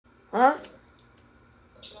Huh?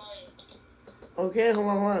 Join. Okay, hold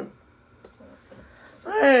on.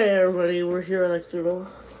 Hey everybody, we're here at Arturo.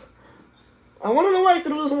 I want to know why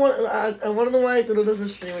Arturo doesn't want. I want to know why Arturo doesn't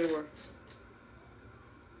stream anymore.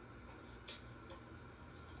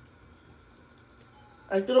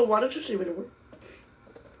 Arturo, why don't you stream anymore?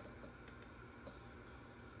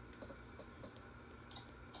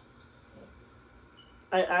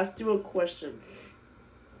 I asked you a question.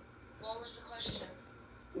 What was the question?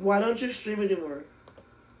 Why don't you stream anymore?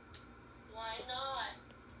 Why not?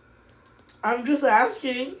 I'm just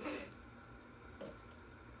asking.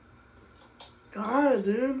 God,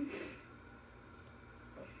 dude.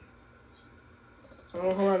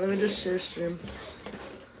 Oh, hold on. Let me just share stream.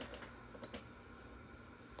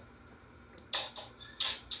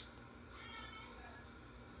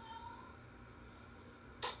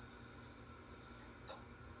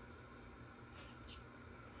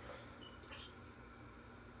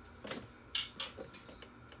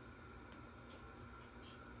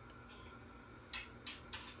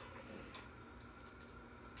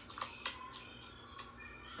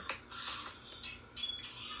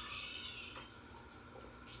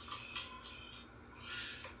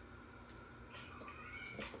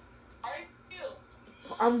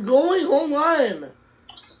 I'm going, hold on.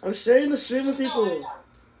 I'm sharing the stream with people.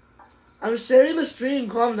 I'm sharing the stream,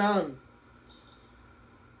 calm down.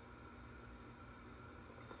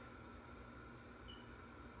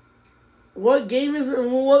 What game is it?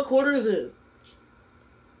 What quarter is it?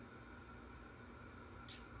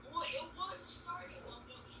 Well, it was starting. Well,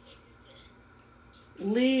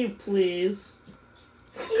 no, Leave, please.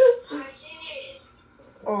 I did.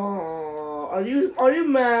 Oh, are you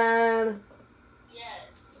mad?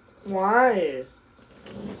 Yes. Why?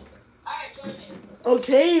 Alright, join me.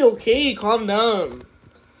 Okay, calm down.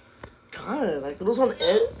 God, like it was on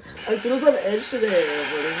edge. Like it was on edge today,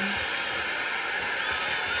 everybody.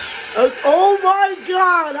 Oh my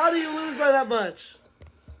God! How do you lose by that much?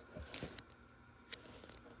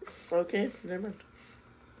 Okay, never mind.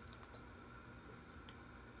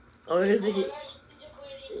 Oh, he's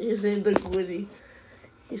saying the Gwitty.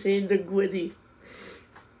 He's saying the Gwitty.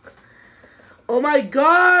 Oh my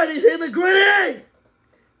God! He's saying the Gritty!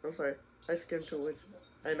 I'm sorry. I scared too much.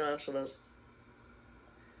 I know, shut up.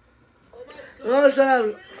 Oh, shut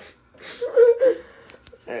up.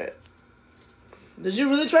 Alright. Did you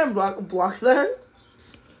really try and block that?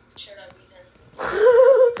 Shut up, Ethan.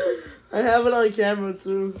 I have it on camera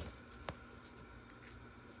too.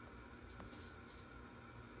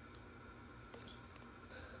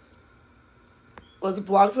 Let's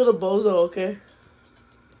block for the bozo, okay?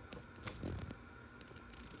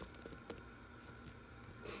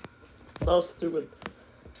 That was stupid.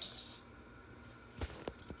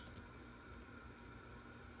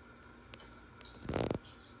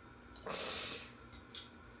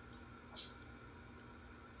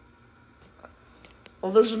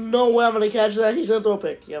 Oh, there's no way I'm gonna catch that. He's gonna throw a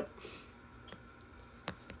pick. Yep.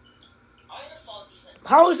 All your fault, Ethan.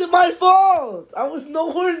 How is it my fault? I was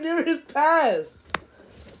nowhere near his pass.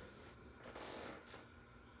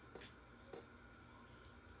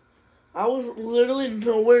 I was literally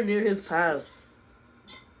nowhere near his pass.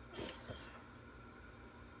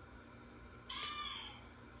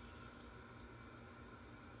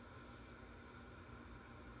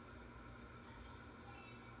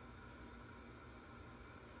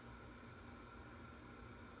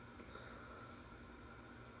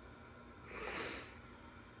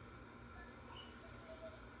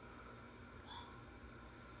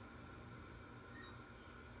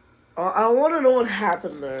 I want to know what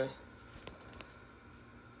happened there.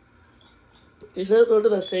 He said throw to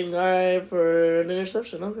the same guy for an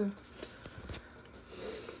interception. Okay.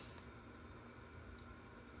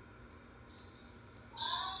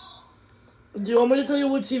 Do you want me to tell you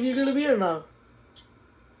what team you're gonna be or not?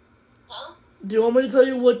 Huh? Do you want me to tell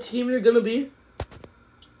you what team you're gonna be?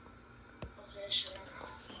 Okay, sure.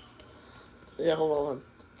 Yeah, hold on.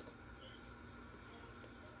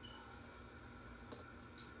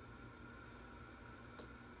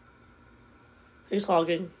 He's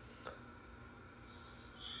hogging.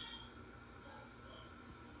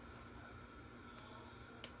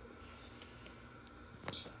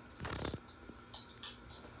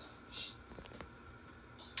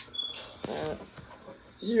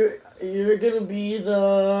 You're gonna be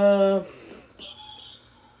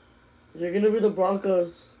the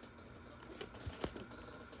Broncos.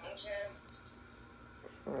 Okay.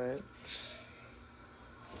 Alright.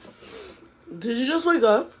 Did you just wake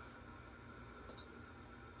up?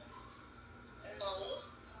 No.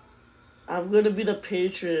 I'm gonna be the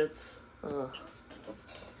Patriots.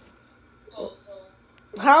 Bozo.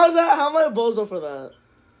 How is that? How am I a bozo for that?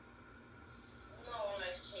 No one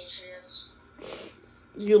likes Patriots.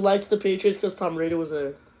 You liked the Patriots because Tom Brady was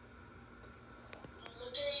there.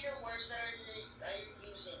 Look at your words that you're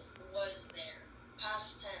using. Was there.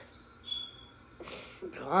 Past tense.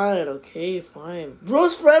 God, okay, fine.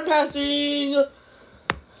 Bro's friend passing!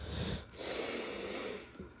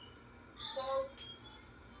 So,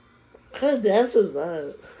 What kind of dance is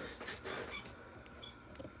that?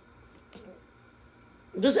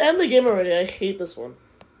 Just end the game already. I hate this one.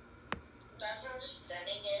 that's not just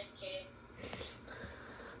standing AFK.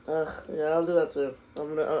 Yeah, I'll do that too. I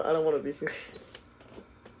don't want to be here.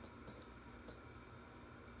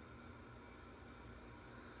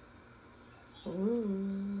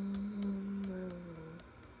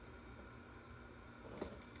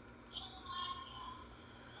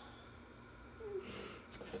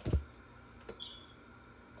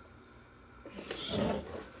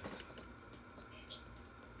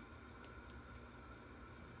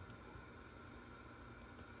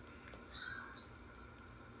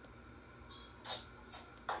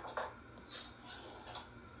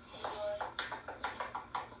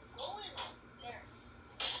 Go in there.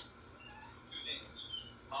 Two things.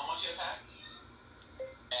 How much you pack?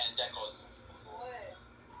 And decor. What?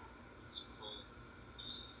 Some food.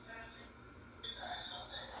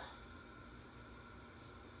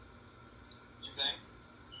 You think?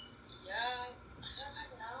 Yeah. I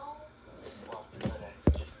don't know. Well, better.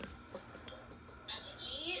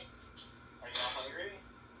 Eat. Are you not hungry?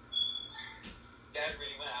 Dad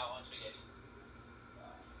really went out on spaghetti.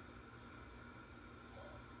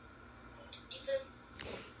 Ethan.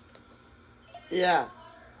 Yeah.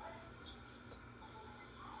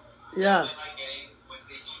 Yeah. What am I getting with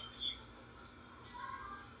these people?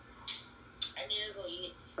 I need to go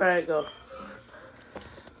eat. Alright, go.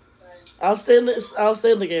 Bye. I'll stay in this. I'll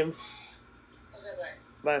stay in the game. Okay,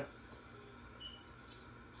 bye. Bye.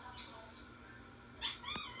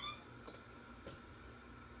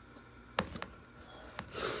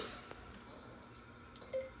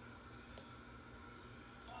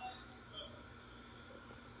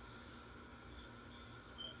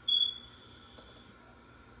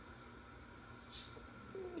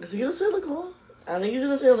 Is he gonna stay on the call? I think he's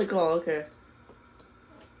gonna stay on the call. Okay.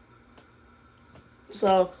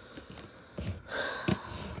 So,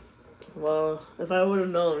 well, if I would have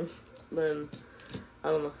known, then I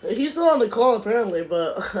don't know. He's still on the call apparently,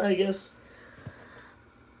 but I guess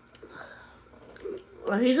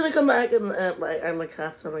he's gonna come back at like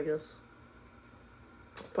halftime. I guess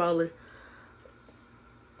probably.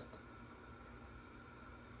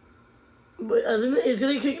 But I think it's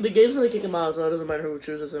gonna kick. The game's gonna kick him out, so it doesn't matter who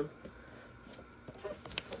chooses him.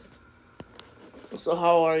 So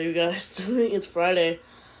how are you guys doing? It's Friday.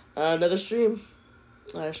 Another stream.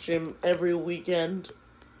 I stream every weekend.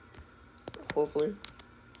 Hopefully.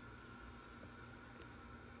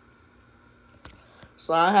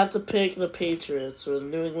 So I have to pick the Patriots or the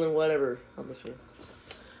New England whatever on this game.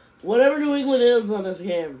 Whatever New England is on this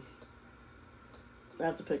game. I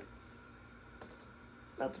have to pick.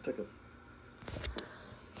 I have to pick them.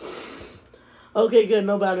 Okay, good.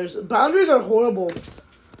 No boundaries. Boundaries are horrible.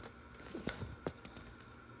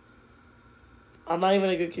 I'm not even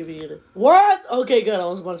a good QB either. What? Okay, good. I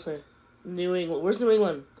was about to say. New England. Where's New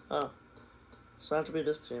England? Oh. So I have to be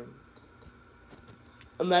this team.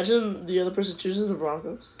 Imagine the other person chooses the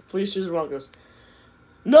Broncos. Please choose the Broncos.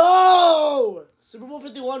 No! Super Bowl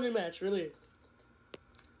 51 rematch, really.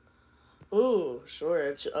 Ooh,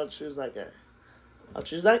 sure. I'll choose that guy. I'll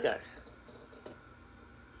choose that guy.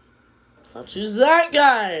 I'll choose that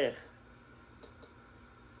guy.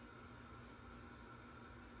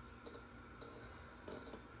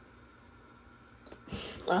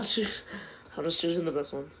 I'm just choosing the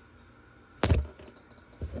best ones.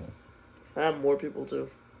 I have more people too.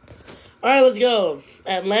 Alright, let's go.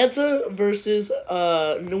 Atlanta versus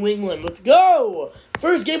New England. Let's go!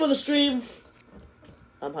 First game of the stream.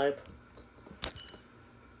 I'm hype.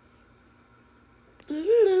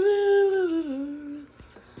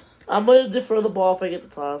 I'm gonna defer the ball if I get the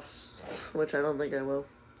toss, which I don't think I will.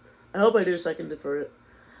 I hope I do so I can defer it.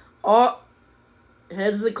 Oh,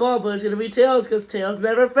 heads the call, but it's gonna be tails because tails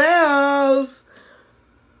never fails.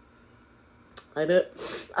 I knew it.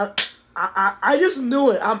 I just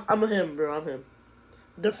knew it. I'm him, bro. I'm him.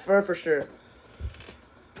 Defer for sure.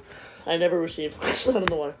 I never receive. I don't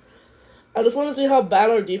know why. I just want to see how bad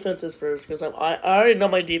our defense is first, because I already know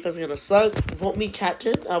my defense is gonna suck. Vote me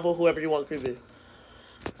captain. I'll vote whoever you want to be.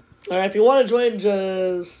 Alright, if you want to join,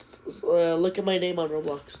 just look at my name on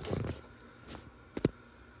Roblox.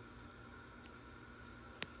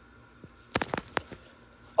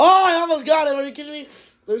 Oh, I almost got him. Are you kidding me?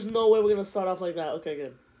 There's no way we're going to start off like that. Okay,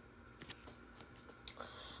 good.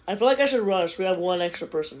 I feel like I should rush. We have one extra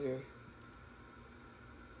person here.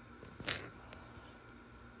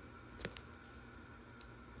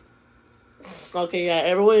 Okay, yeah,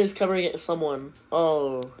 everyone is covering it. Someone.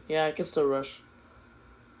 Oh, yeah, I can still rush.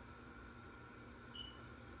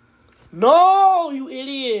 No, you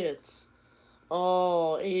idiots!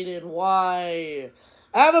 Oh, Aiden, why?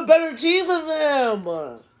 I have a better team than them!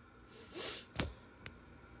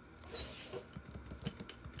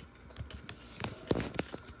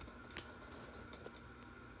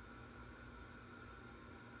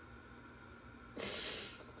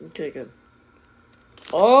 Okay, good.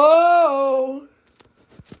 Oh!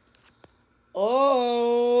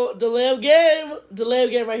 Oh! Delay of game! Delay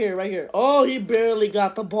of game right here, right here. Oh, he barely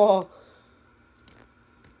got the ball.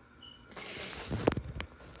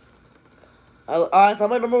 I thought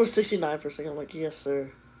my number was 69 for a second. I'm like, yes,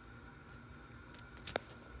 sir.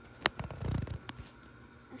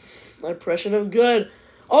 I pressured him good.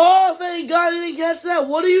 Oh, thank God he didn't catch that.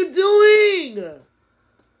 What are you doing?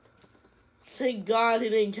 Thank God he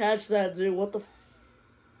didn't catch that, dude. What the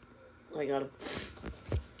I got him.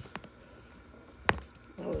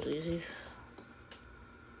 That was easy.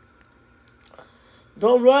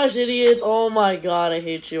 Don't rush, idiots. Oh my God, I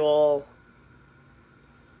hate you all.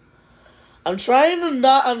 I'm trying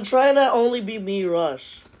to only be me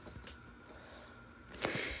rush.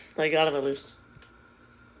 I got him at least.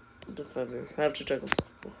 Defender. I have 2 tackles.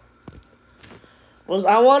 Cool.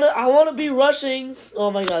 I wanna be rushing. Oh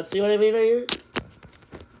my God, see what I mean right here?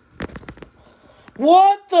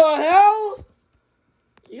 What the hell?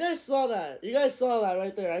 You guys saw that. You guys saw that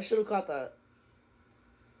right there. I should have caught that.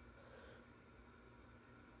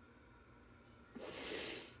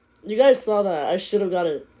 You guys saw that. I should have got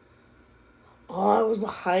it. Oh, I was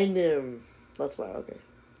behind him. That's why. Okay.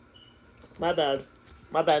 My bad.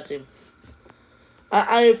 My bad, team.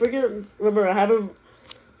 I forget. Remember, I haven't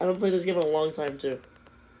played this game in a long time too.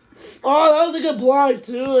 Oh, that was a good block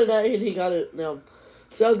too, and he got it. Now,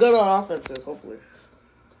 see how good our offense is. Hopefully.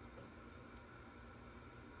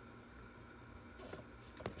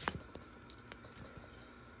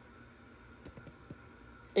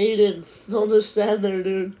 Aiden, don't just stand there,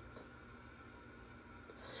 dude.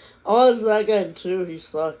 Oh, it's that guy too. He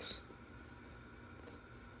sucks.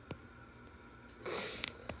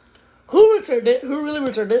 Who returned it? Who really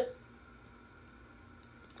returned it?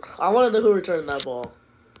 I want to know who returned that ball.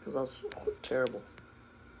 Because that was terrible.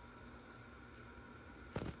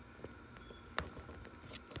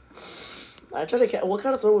 I tried to catch. What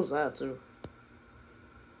kind of throw was that, too?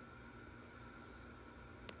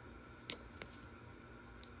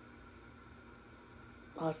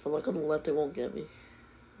 Oh, I feel like on the left they won't get me.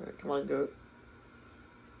 Alright, come on, goat.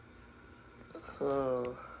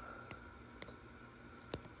 Oh.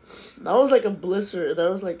 That was like a blister. That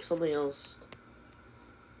was like something else.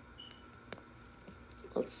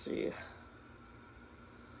 Let's see.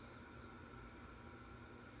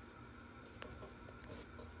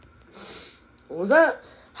 What was that?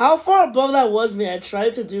 How far above that was me? I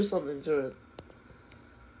tried to do something to it.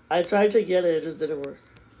 I tried to get it. It just didn't work.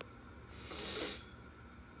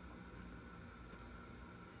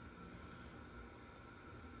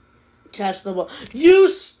 Catch the ball. You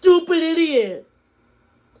stupid idiot!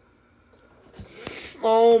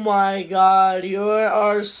 Oh my God, you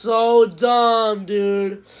are so dumb,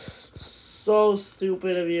 dude. So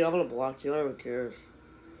stupid of you. I'm gonna block you. I don't care.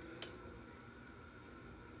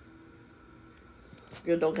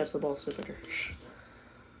 Good, don't catch the ball, Civicker.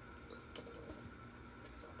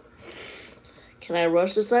 Can I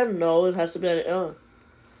rush this time? No, it has to be at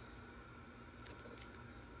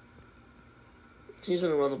He's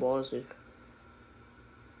gonna run the ball, is he?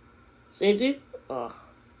 Safety? Oh.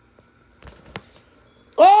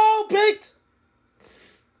 Oh, picked!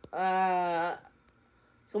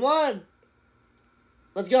 Come on.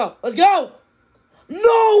 Let's go. Let's go!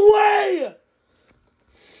 No way!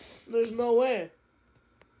 There's no way.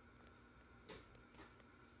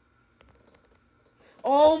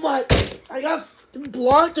 Oh my, I got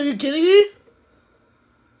blocked. Are you kidding me?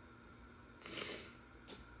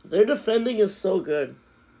 Their defending is so good.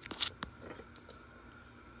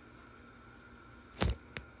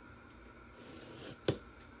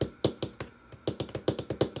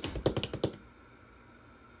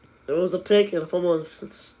 It was a pick, and if someone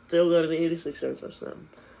still got an 86-yard touchdown.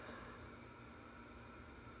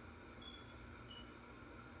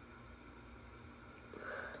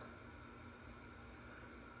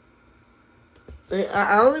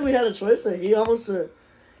 I don't think we had a choice there. He almost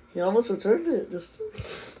returned it. Just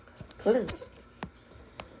couldn't.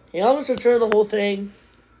 He almost returned the whole thing.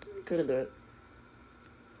 Couldn't do it.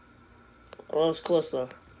 Oh, it's close though.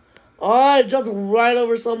 Oh, I jumped right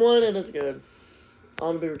over someone and it's good.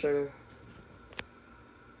 On the big returner.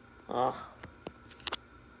 Ah.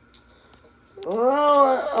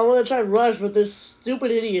 Oh, I want to try and rush, but this stupid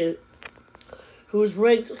idiot who's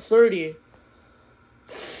ranked 30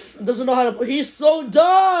 doesn't know how to play. He's so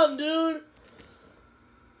dumb, dude.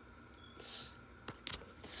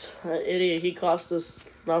 That idiot, he cost us.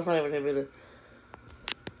 That's not even him either.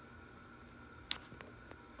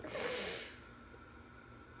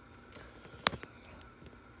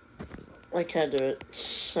 I can't do it.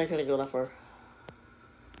 I couldn't go that far.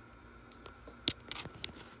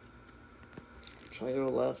 Try to go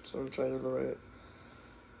left or try to go to the right.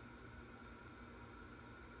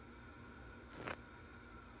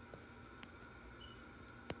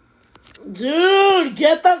 Dude,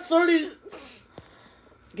 get that 30.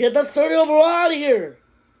 Get that 30 overall out of here.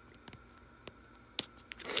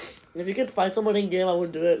 If you could fight someone in game, I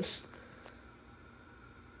would do it.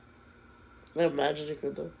 I imagine you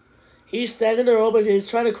could though. He's standing there open. He's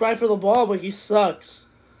trying to cry for the ball, but he sucks.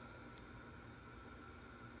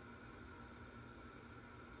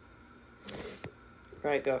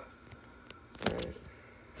 Alright, go. Alright.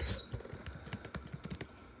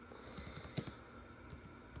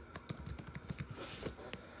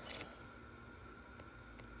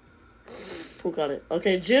 Who got it?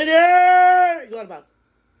 Okay, Junior! Go on, bounce.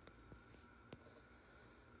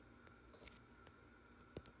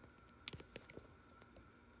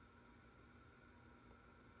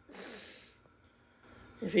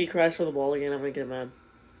 If he cries for the ball again, I'm gonna get mad.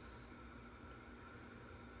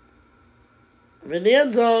 I'm in the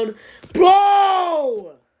end zone.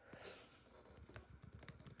 Bro!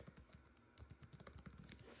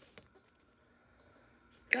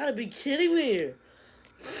 Gotta be kidding me.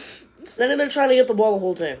 Standing there trying to get the ball the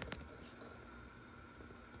whole time.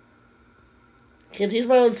 And he's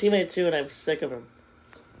my own teammate too, and I'm sick of him.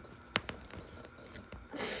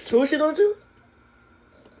 Who is he going to?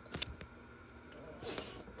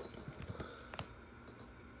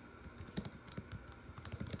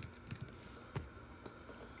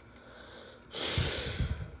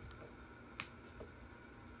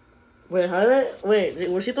 Wait, how did I... Wait,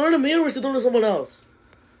 was he throwing to me or was he throwing to someone else?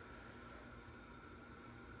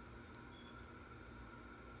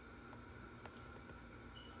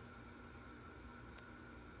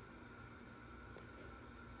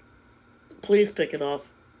 Please pick it off.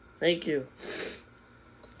 Thank you.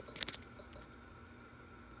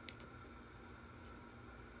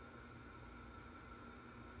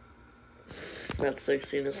 That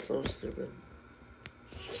 16 is so stupid.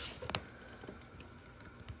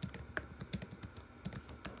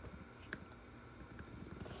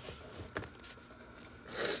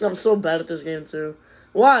 I'm so bad at this game too.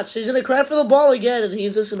 Watch, he's gonna cry for the ball again and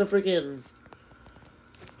he's just gonna freaking...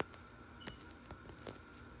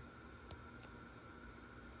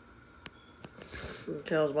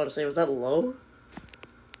 Okay, I was about to say, was that low?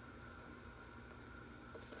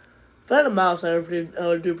 If I had a mouse, I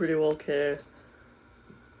would do pretty well, okay.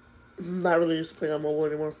 Not really used to playing on mobile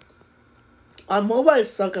anymore. On mobile, I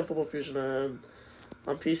suck at Football Fusion, and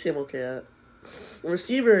on PC, I'm okay at.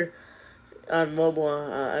 Receiver on mobile,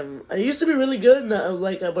 I used to be really good,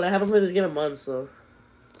 but I haven't played this game in months, so.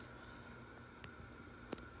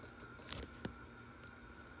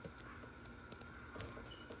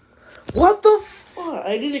 What the fuck?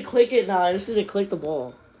 I need to click it now. I just need to click the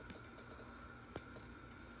ball.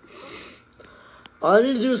 All I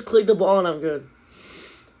need to do is click the ball and I'm good.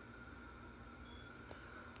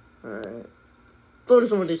 Alright. Throw to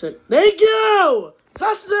someone decent. Thank you!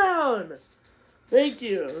 Touchdown! Thank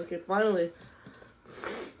you. Okay, finally.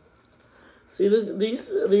 See, these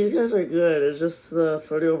guys are good. It's just the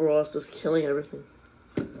 30 overall is just killing everything.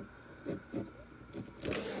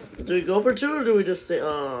 Do we go for two or do we just say,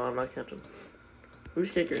 oh, I'm not captain?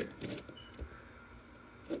 Who's kicker?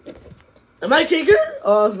 Am I kicker?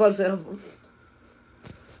 Oh, I was about to say,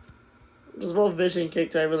 just vote vision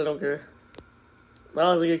kicked. I really don't care. That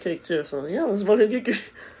was a good kick too, so yeah, let's vote him kicker.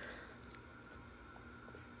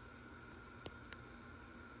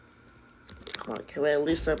 Come on, can we at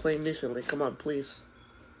least start playing decently? Come on, please.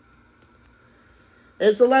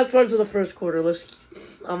 It's the last parts of the first quarter.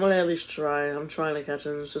 I'm gonna at least try. I'm trying to catch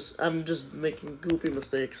him. I'm just making goofy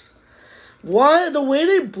mistakes. Why? The way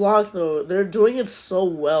they block, though, they're doing it so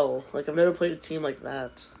well. Like, I've never played a team like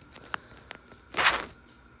that.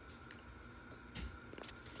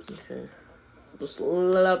 Okay. Just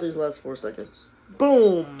let out these last 4 seconds.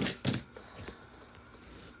 Boom!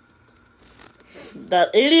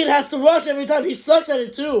 That idiot has to rush every time. He sucks at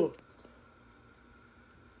it, too.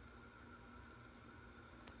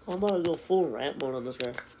 I'm about to go full ramp mode on this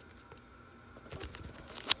guy.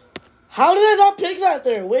 How did I not pick that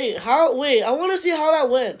there? Wait, how? Wait, I want to see how that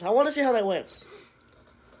went. I want to see how that went.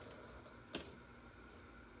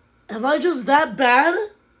 Am I just that bad?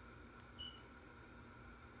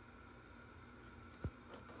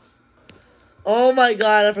 Oh my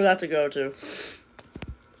god, I forgot to go to.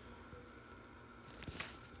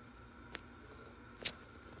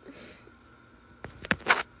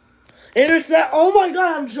 Intercept. Oh my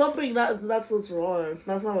god, I'm jumping. That's what's wrong.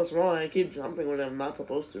 That's not what's wrong. I keep jumping when I'm not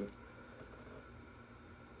supposed to.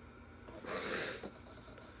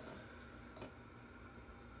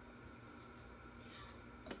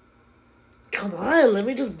 Come on, let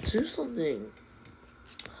me just do something.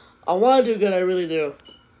 I want to do good, I really do.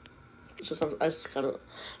 It's just, I just kind of...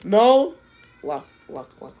 No! Lock,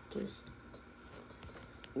 please.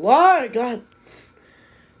 Lock! God!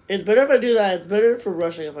 It's better if I do that. It's better for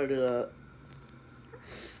rushing if I do that.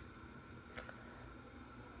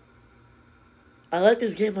 I like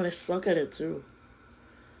this game, but I suck at it, too.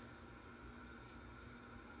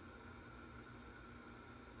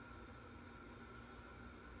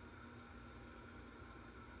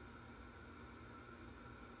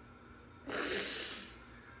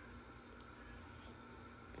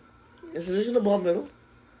 Is this in the ball middle?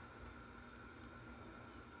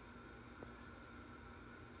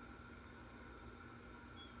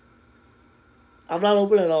 I'm not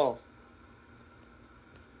open at all.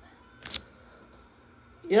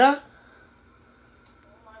 Yeah?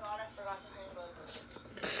 Oh my god, I forgot to hang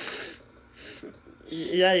up.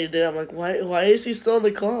 Yeah, you did. I'm like, why is he still in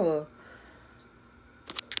the call?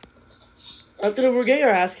 After we're getting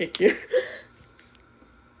our ass kicked here.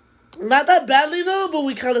 Not that badly though, but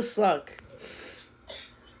we kind of suck.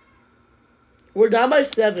 We're down by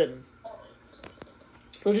 7.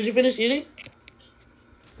 So did you finish eating?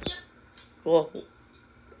 Yeah. Cool.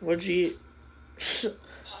 What'd you eat?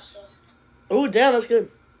 Pasta. Oh, damn, that's good.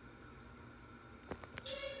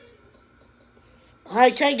 I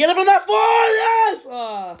can't get it from that far! Yes!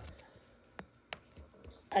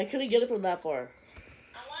 I couldn't get it from that far.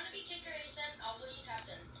 I want to be kicker, Ethan. I'll play you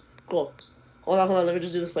captain. Cool. Hold on. Let me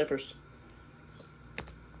just do this play first.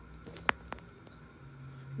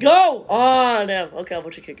 Go! Oh, damn. Okay, I'll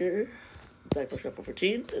put you kicker. Zach push up for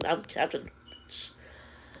 14, and I'm captain.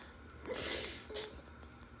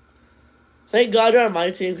 Thank God you're on my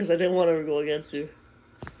team, because I didn't want to go against you.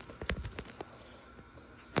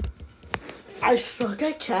 I suck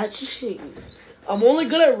at catching. I'm only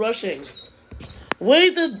good at rushing.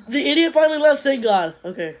 Wait, the idiot finally left. Thank God.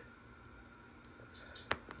 Okay.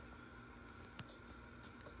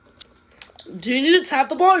 Do you need to tap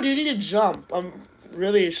the ball or do you need to jump? I'm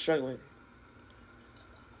really struggling.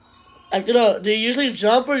 I don't know. Do you usually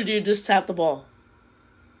jump or do you just tap the ball?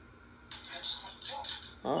 I just tap the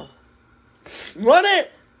ball. Oh. Run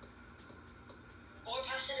it! Or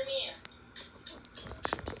pass it to me.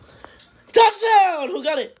 Touchdown! Who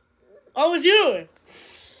got it? Oh, it was you!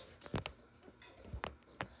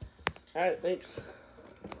 Alright, thanks.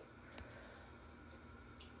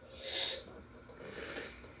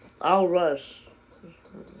 I'll rush.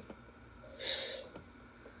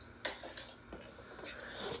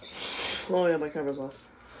 Oh yeah, my camera's off.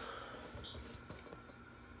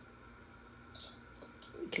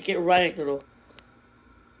 Kick it right, little.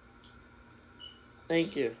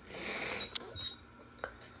 Thank you.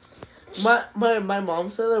 My mom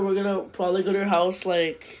said that we're gonna probably go to your house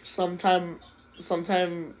like sometime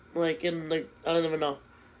like in like I don't even know.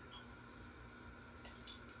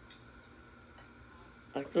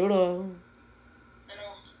 Arturo. I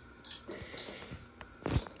know.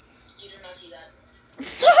 You did not see that.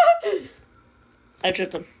 I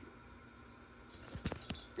tripped him.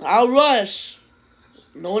 I'll rush.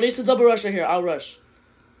 No one needs to double rush right here. I'll rush.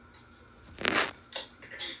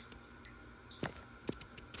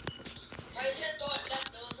 President thought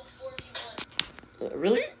left. There was a 4v1.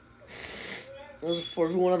 Really? There was a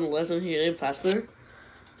 4v1 on the left and he didn't pass there?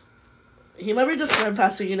 He might be just trying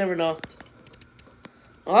passing, you never know.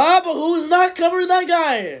 Ah, but who's not covering that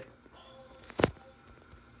guy?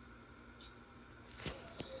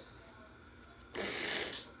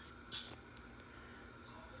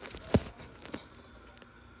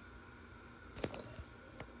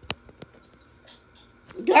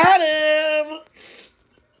 Got him!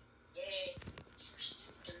 Yay.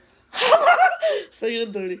 First and 30. Second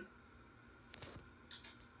and 30.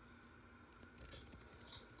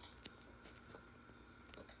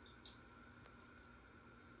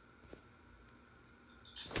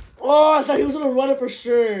 Oh, I thought he was gonna run it for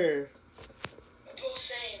sure. Both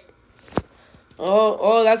same.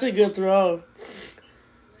 Oh, that's a good throw.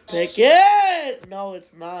 Pick it! What? No,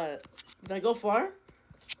 it's not. Did I go far?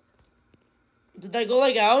 Did I go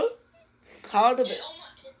like out? How did It it?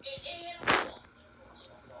 almost it hit a wall.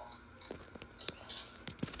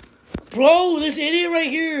 Bro, this idiot right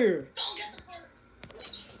here. Don't get the first.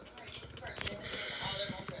 Oh, they're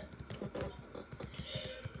both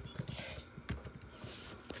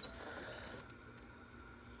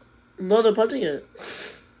red. No, they're punching it.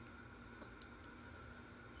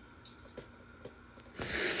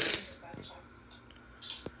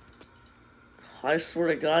 I swear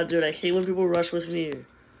to God, dude, I hate when people rush with me.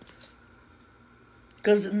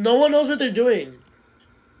 Because no one knows what they're doing.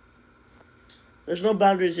 There's no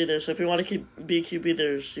boundaries either, so if you want to be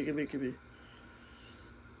QB, you can be QB.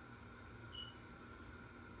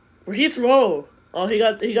 Where'd he throw? Oh, he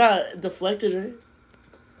got deflected, right?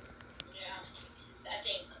 Yeah, I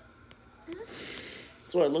think.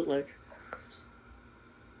 That's what it looked like.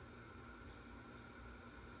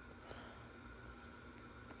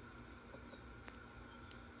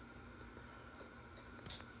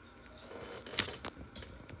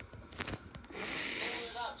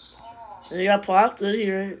 And he got popped, did he,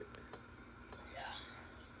 right?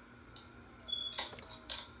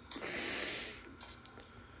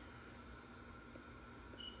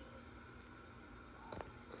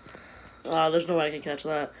 Ah, there's no way I can catch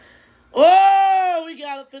that. Oh, we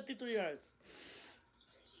got it, 53 yards.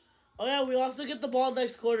 Oh yeah, we also get the ball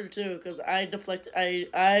next quarter too, because I deferred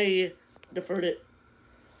it.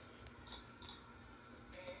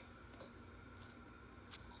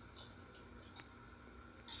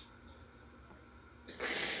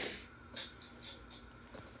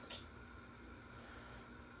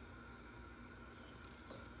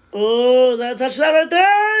 Oh, that touchdown right there!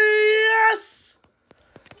 Yes!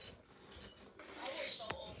 I was so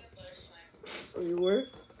open, but it's fine. Oh, you were?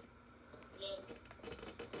 Look.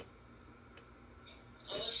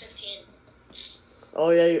 I was 15. Oh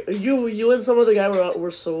yeah, you and some other guy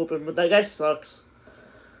were so open, but that guy sucks.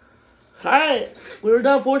 Alright, we were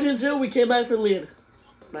down 14-0, we came back for the lead.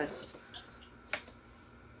 Nice.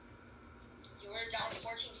 You were down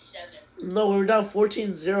 14-7. No, we were down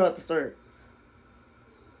 14-0 at the start.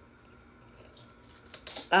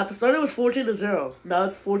 At the start it was 14-0. Now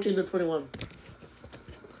it's 14-21.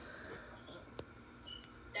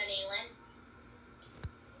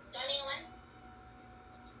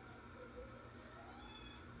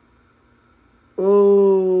 Oh.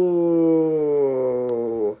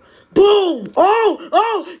 Boom!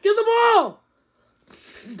 Oh! Get the ball!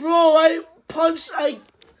 Bro,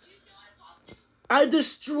 I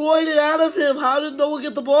destroyed it out of him. How did no one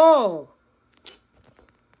get the ball?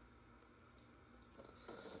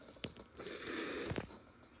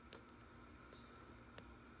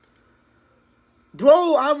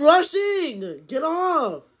 Bro, I'm rushing! Get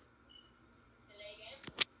off!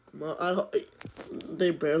 No,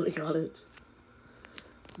 they barely got it.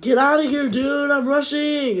 Get out of here, dude! I'm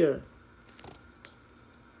rushing!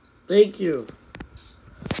 Thank you.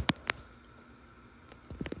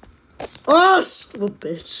 Oh, son of a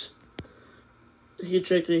bitch. He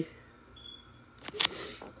tricked me.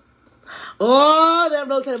 Oh, they have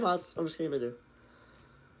no timeouts. I'm just kidding, they do.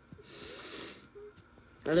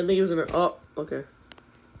 I didn't think he was in there. Oh, okay.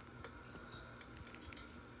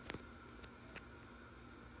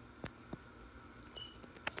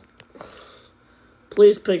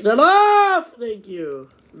 Please pick that off! Thank you.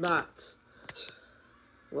 Not.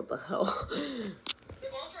 What the hell? They're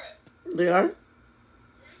going for it. They are?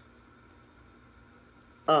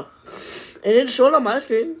 Oh. It didn't show it on my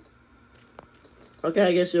screen. Okay,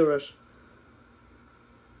 I guess you'll rush.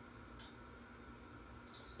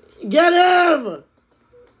 Get him!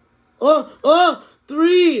 Oh,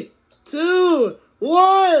 3, 2,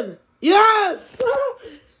 1. Yes!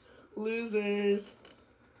 Losers.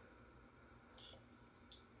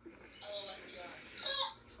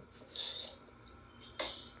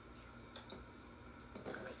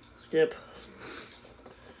 Skip.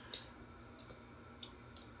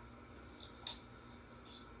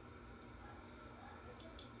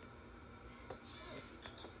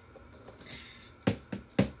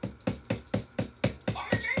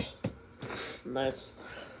 Nice.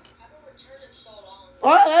 I haven't returned in so long.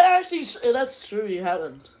 Oh, actually, that's true. You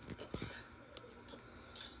haven't.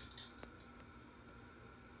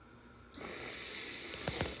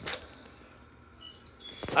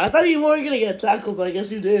 I thought you weren't gonna get tackled, but I guess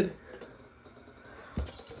you did.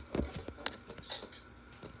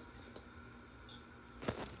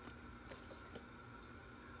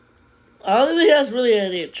 I don't think he has really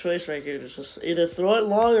any choice right here. It's just either throw it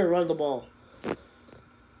long or run the ball.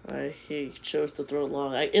 Alright, he chose to throw it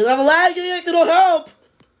long. I'm lagging, I don't help!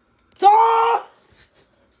 Ah!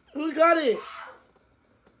 Who got it?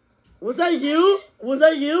 Was that you? Was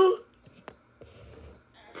that you?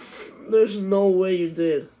 There's no way you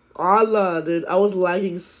did. Allah, dude. I was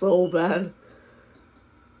lagging so bad.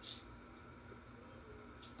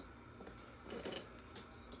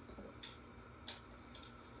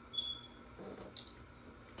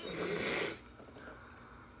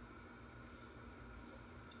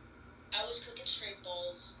 I was cooking straight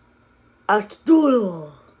balls.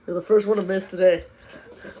 Arturo! You're the first one to miss today.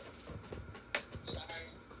 Sorry.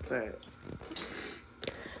 It's alright.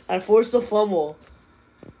 I forced a fumble.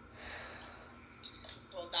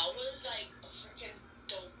 Bro, that was like a freaking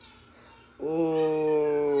dope.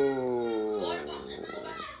 Oh. Go back in.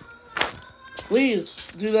 Please,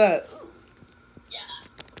 do that. Yeah.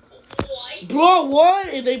 What? Bro,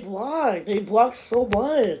 what? They block. They block so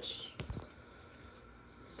much.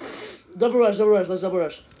 Double rush, double rush. Let's double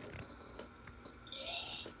rush.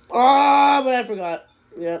 Ah, but I forgot.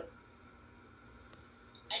 Yep.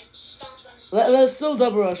 I stomped on his Let's still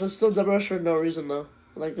double rush. Let's still double rush for no reason, though.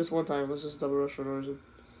 Like this one time. Let's just double rush for no reason.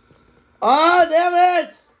 Ah, damn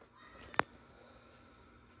it!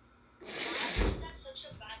 Why was that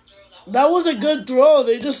such a bad throw? That was a good throw.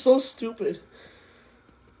 They're just so stupid.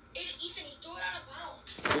 Ethan, he threw it out of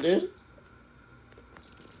bounds. You did?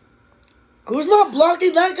 Who's not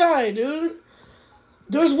blocking that guy, dude?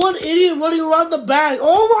 There's one idiot running around the back.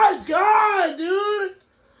 Oh my god, dude!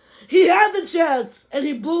 He had the chance, and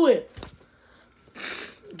he blew it.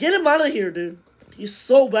 Get him out of here, dude. He's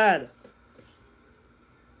so bad.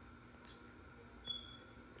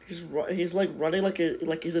 He's like running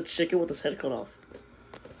like he's a chicken with his head cut off.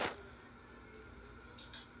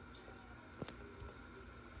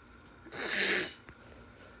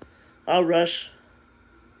 I'll rush.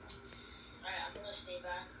 Alright, I'm gonna stay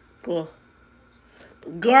back. Cool.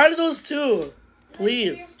 Guard those two,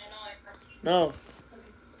 please. I know, No.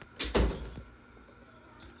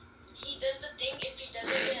 he does the thing if he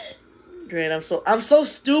doesn't get. Great. I'm so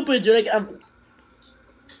stupid, dude. Like,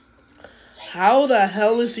 how the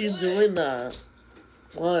hell is he doing that?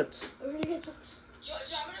 What? We're gonna get some. I'm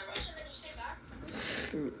gonna rush and then you stay back.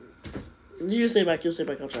 You stay back. You stay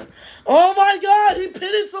back. I'll try. Oh my god! He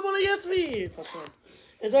pitted someone against me. Touchdown.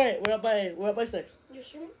 It's alright. We're up by 6. You're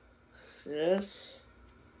streaming? Yes.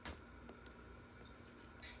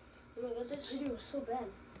 Oh my god, that video was so bad.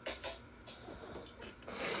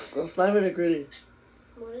 It's not even a gritty.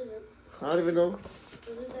 What is it? I don't even know.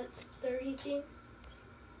 Is it that sturdy thing?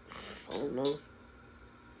 I don't know.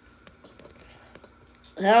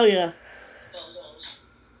 Hell yeah.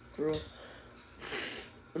 For real.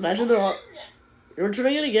 Imagine they're all... You're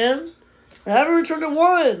returning it again? I haven't returned it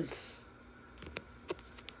once.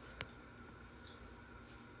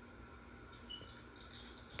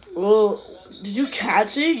 Well, did you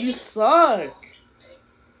catch it? You suck.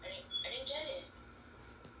 I didn't get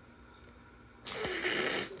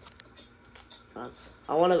it.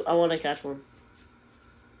 I wanna catch one.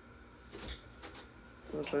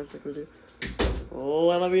 I'll try and stick with you.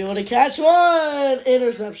 Oh, I might be able to catch one!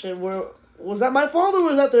 Interception. Was that my fault or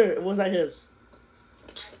was that his?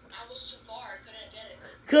 I was too far.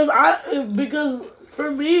 I couldn't get it. Because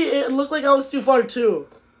for me it looked like I was too far too.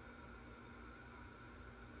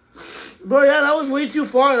 Bro, yeah, that was way too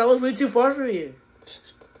far. That was way too far for me.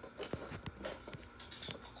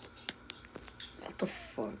 What the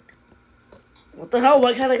fuck? What the hell?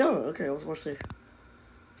 Why can't I go? Okay, I was more safe.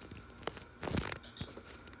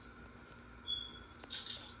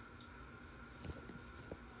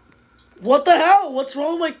 What the hell? What's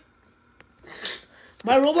wrong with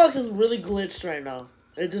my Roblox is really glitched right now.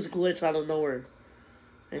 It just glitched out of nowhere.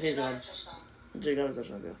 And he's gone. Jay got a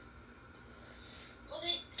touchdown, yeah. Well,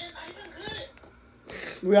 they're not even good.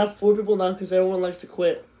 We have 4 people now because everyone likes to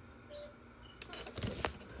quit.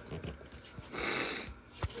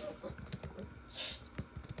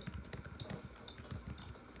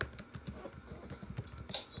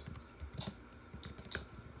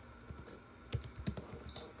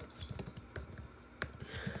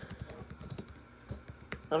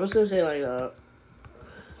 I'm just gonna say it like that.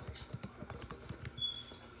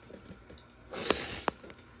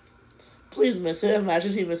 Please miss it.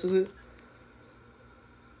 Imagine he misses it.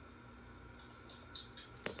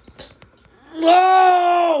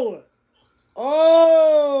 No!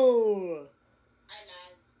 Oh! I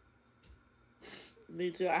lagged.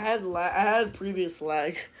 Me too. I had previous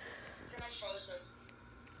lag. And I frozen.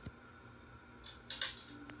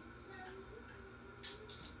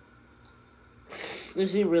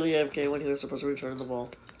 Is he really AFK when he was supposed to return the ball?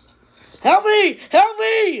 Help me! Help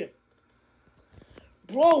me!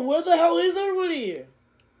 Bro, where the hell is everybody? I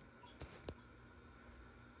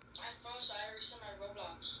froze, so I had to reset my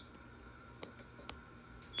Roblox.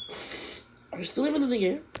 Are you still even in the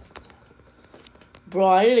game? Bro,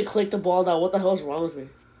 I need to click the ball now. What the hell is wrong with me?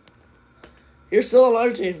 You're still on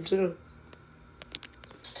our team, too.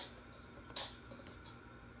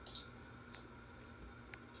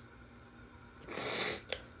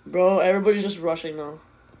 Bro, everybody's just rushing now.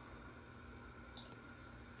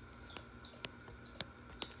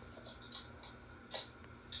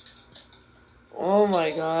 Oh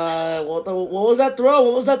my god. What was that throw?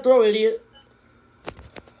 What was that throw, idiot?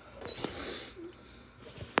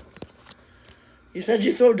 You said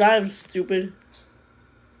you throw dimes, stupid.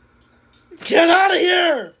 Get out of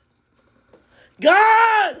here!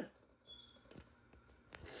 God!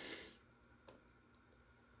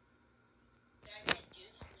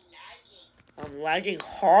 I'm lagging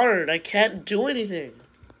hard. I can't do anything.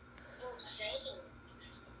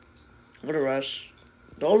 I'm gonna rush.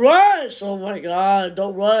 Don't rush! Oh my god,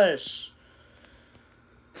 don't rush.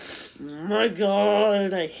 Oh my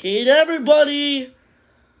god, I hate everybody.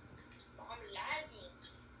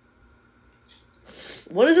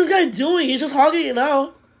 What is this guy doing? He's just hogging it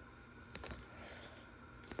now.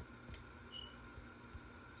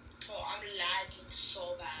 Oh, I'm lagging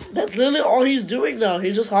so bad. That's literally all he's doing now.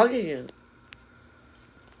 He's just hogging it.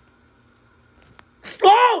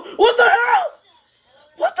 Oh! What the hell?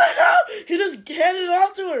 What the hell? He just handed it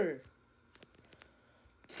off to her.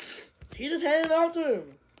 He just handed it off to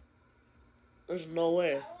him. There's no way.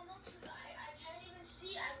 I don't know. I can't even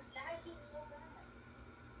see. I'm lagging so bad.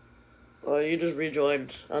 Oh, you just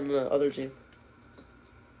rejoined on the other team.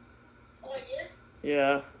 Oh, I did?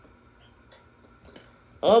 Yeah.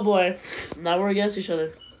 Oh boy. Now we're against each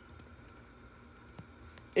other.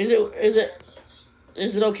 Is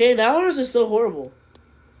it okay now, or is it still horrible?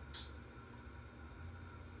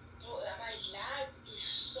 Oh, my lag is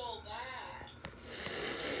so bad.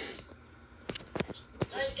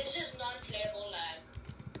 Like, this is non-playable lag.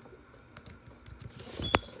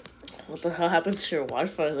 What the hell happened to your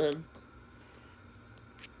Wi-Fi then?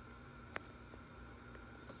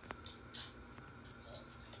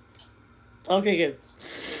 Okay, good.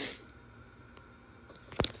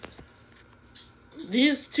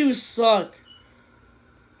 These two suck.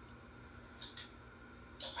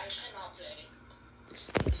 I cannot play.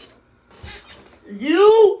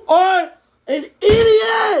 You are an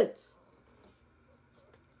idiot!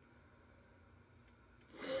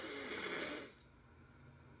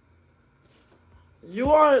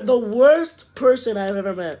 You are the worst person I've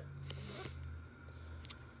ever met.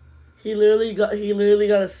 He literally got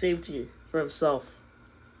a safety for himself.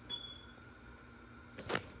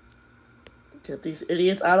 Get these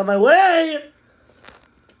idiots out of my way!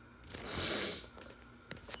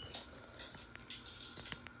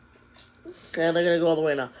 And they're gonna go all the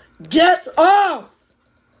way now. Get off!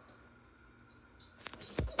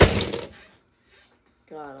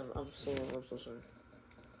 God, I'm so sorry.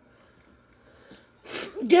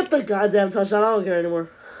 Get the goddamn touchdown. I don't care anymore.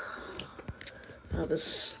 God, this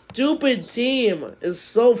stupid team is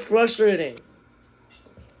so frustrating.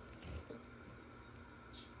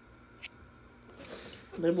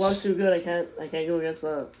 They block too good. I can't go against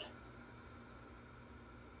that.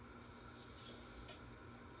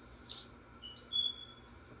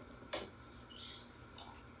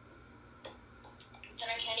 Then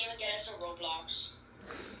I can't even get into Roblox.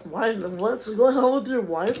 Why? What's going on with your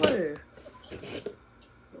Wi-Fi?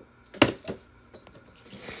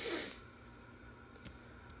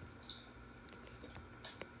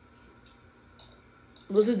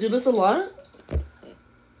 Does it do this a lot? No.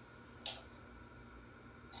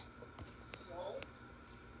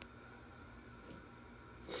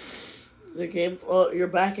 The game. You're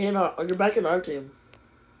back in our team.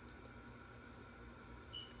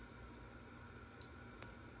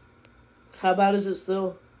 How bad is it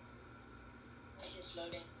still? This is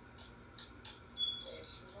loading.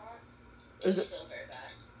 It's not. Is It's it still very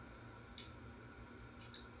bad.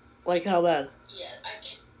 like how bad? Yeah, I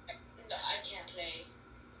can't. No, I can't play.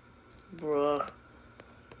 Bruh.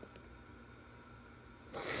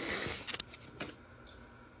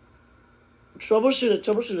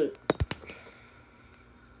 Troubleshoot it.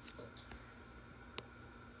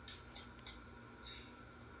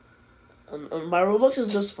 And my Roblox is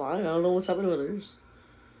just fine. I don't know what's happening with yours.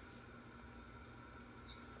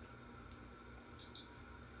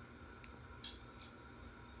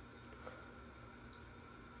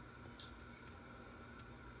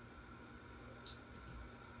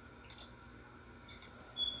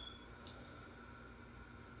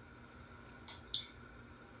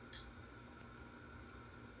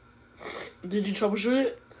 Did you troubleshoot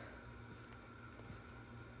it?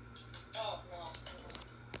 Oh, no.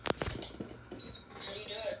 How do you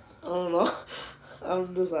do it? I don't know.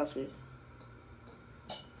 I'm just asking.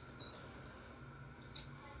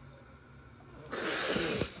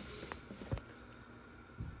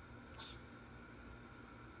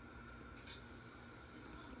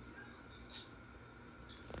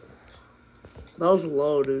 That was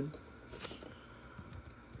low, dude.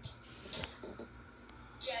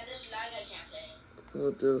 Yeah, this lag I can't play.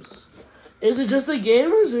 What this? Is it just a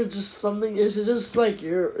game or is it just something? Is it just like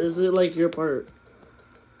your? Is it like your part?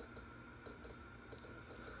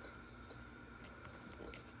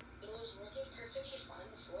 It was working perfectly fine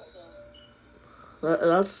before though.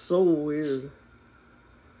 That's so weird.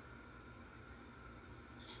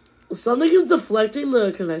 Something is deflecting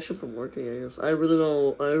the connection from working. I guess I really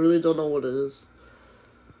don't know what it is.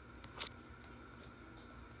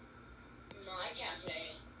 No, I can't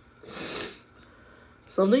play.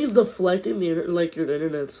 Something's deflecting the like your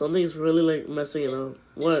internet. Something's really like messing it up.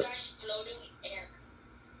 What? This guy's floating air.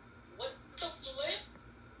 What the flip?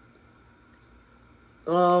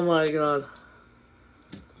 Oh my god.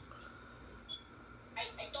 I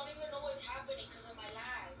don't even know what's happening because of my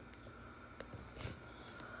lag.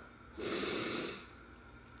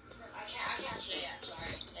 I can't play. I'm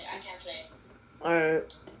sorry. Like, I can't play.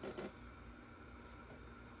 Alright.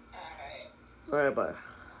 Alright. Alright, bye.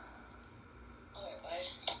 Okay, bye.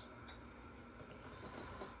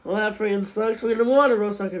 Well, that freaking sucks. We're gonna move on to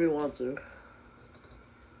RoStock if you want to.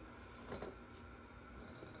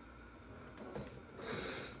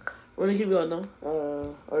 We're gonna keep going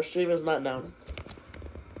though. Our stream is not down.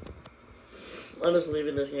 I'm just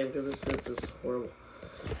leaving this game because it's just horrible.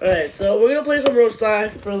 Alright, so we're gonna play some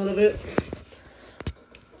RoStock for a little bit.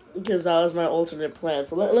 Because that was my alternate plan.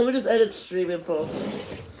 So let me just edit stream info.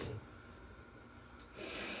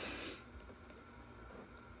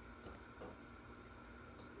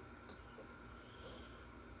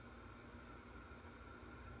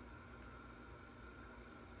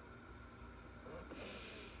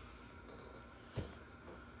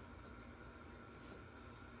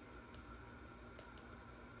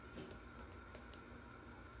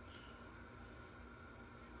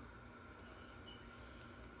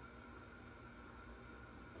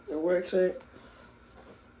 It works, right?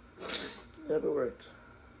 Yep, it worked.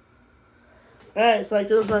 Alright, so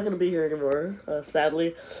Dylan's not gonna be here anymore,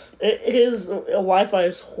 sadly. His Wi-Fi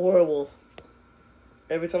is horrible.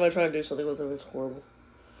 Every time I try to do something with him, it's horrible.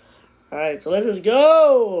 Alright, so let's just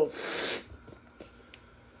go!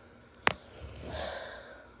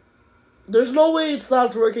 There's no way it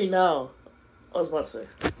stops working now. I was about to say.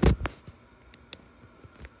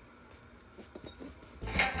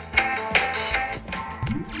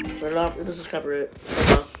 Turn it off. This is copyright. Turn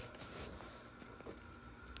it off.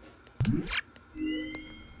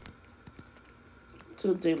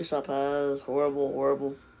 Two Daily Shop has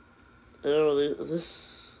horrible. Ew,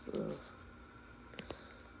 this.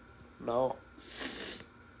 No.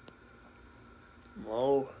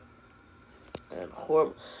 And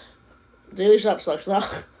horrible. Daily Shop sucks now.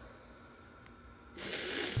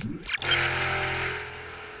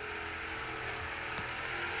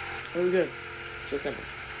 Very good. So simple.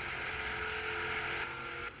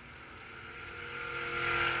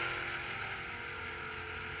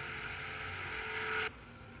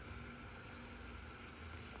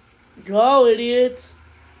 Go, idiot!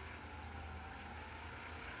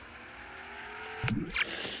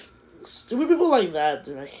 Stupid people like that,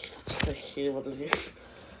 dude. That's what I hate about this game.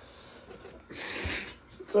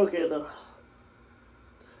 It's okay, though.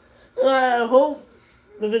 I hope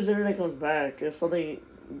if his internet comes back, if something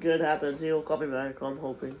good happens, he'll call me back. I'm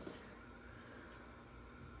hoping.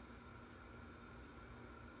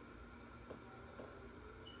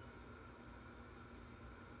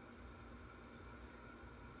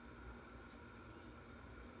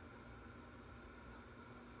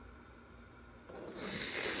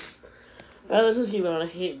 Alright, let's just keep going. I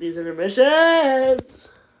hate these intermissions.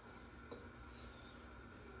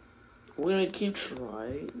 We're gonna keep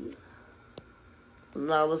trying.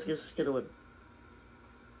 Now let's just get a win.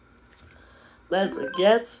 Let's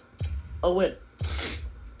get a win.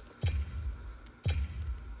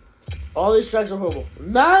 All these tracks are horrible.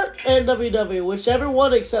 Not NWW, whichever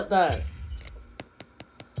one except that.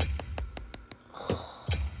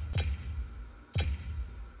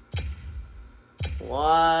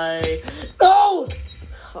 Why? No!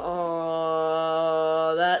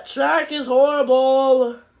 Oh, that track is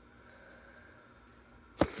horrible.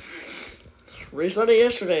 Restarted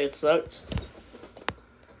yesterday, it sucked.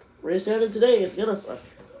 Restarted today, it's gonna suck.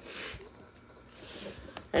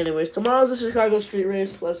 Anyways, tomorrow's the Chicago Street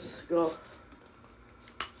Race. Let's go.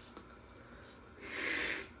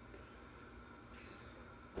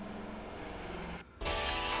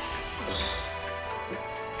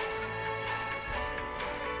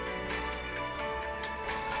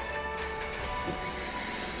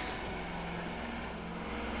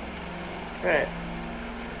 Alright.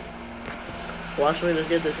 Watch me just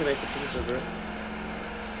get disconnected from the server.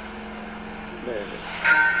 There it is.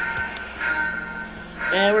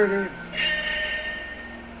 And we're good.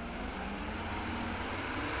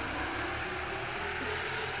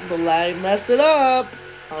 The lag messed it up.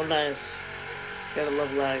 How nice. Gotta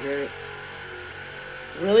love lag, right?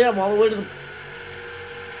 Really? I'm all the way to the...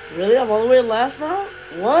 Really? I'm all the way to last now?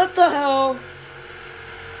 What the hell?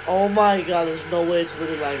 Oh my god, there's no way it's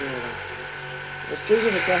really lagging right now. The stream's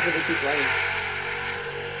gonna crash if it keeps lagging.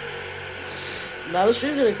 Now the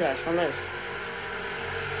stream's gonna crash. How nice.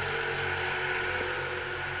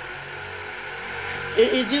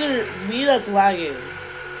 It's either me that's lagging.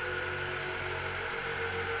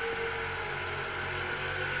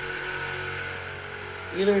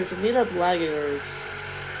 Either it's me that's lagging or it's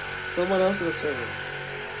someone else in the server.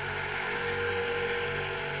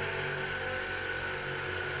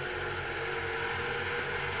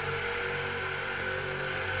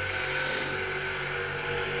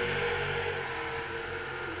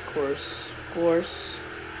 Of course.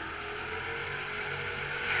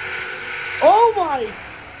 Oh my!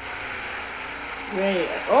 Wait,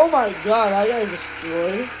 oh my god, that guy's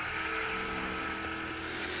destroyed.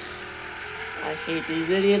 I hate these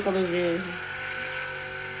idiots on this game.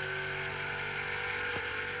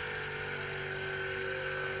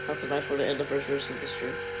 That's a nice way to end the first verse of the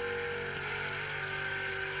stream.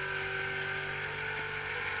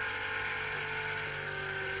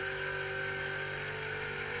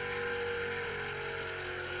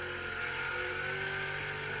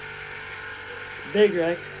 Big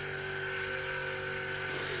wreck.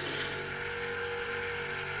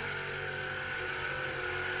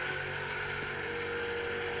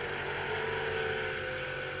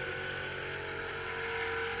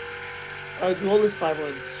 Our goal is 5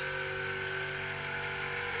 wins.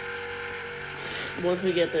 Once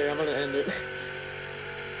we get there, I'm gonna end it.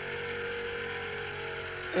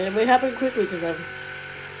 And it may happen quickly because I'm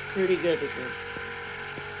pretty good at this game.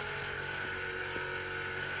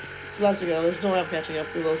 So that's to go. There's no way I'm catching up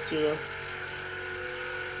to those two though.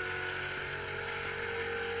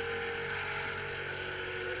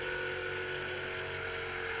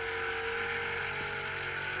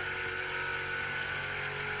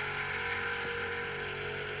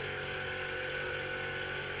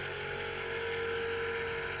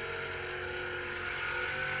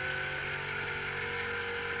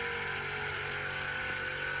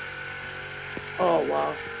 Oh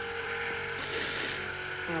wow.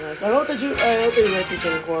 Oh, nice. I hope they wreck each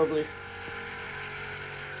other horribly.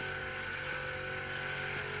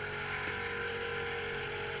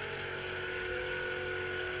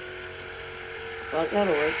 Well, that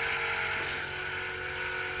kinda worked.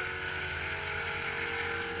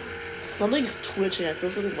 Something's twitching. I feel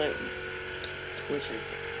something might be twitching.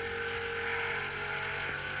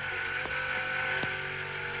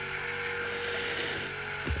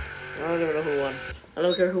 I don't even know who won. I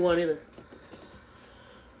don't care who won either.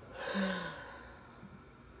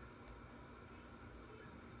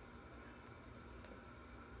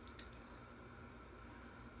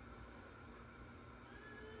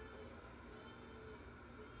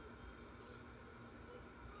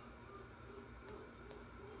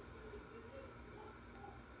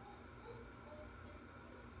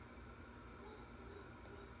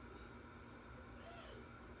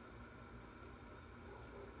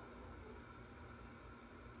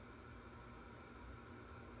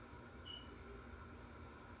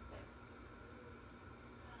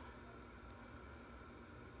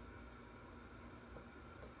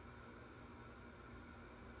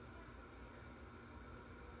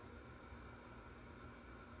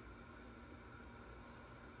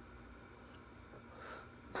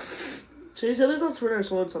 She said this on Twitter is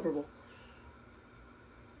so insufferable.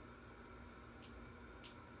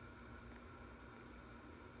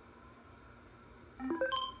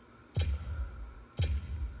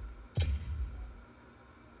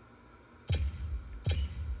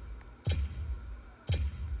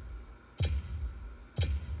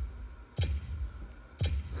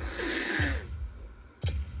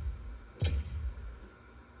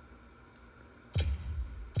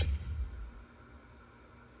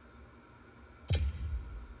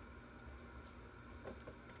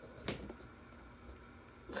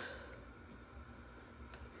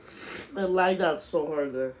 It lagged out so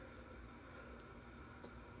hard there.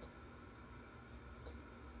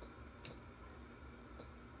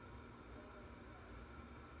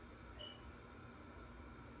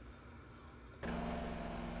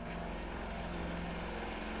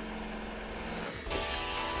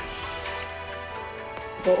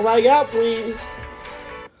 Don't lag out, please.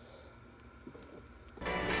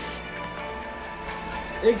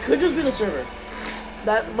 It could just be the server.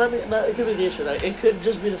 That might be. It could be the issue. It could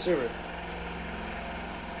just be the server.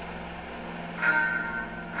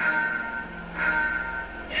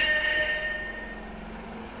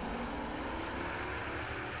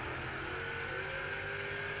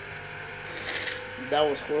 That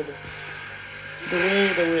was horrible. The way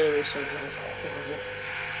they started that was horrible.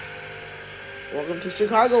 Welcome to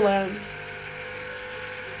Chicagoland.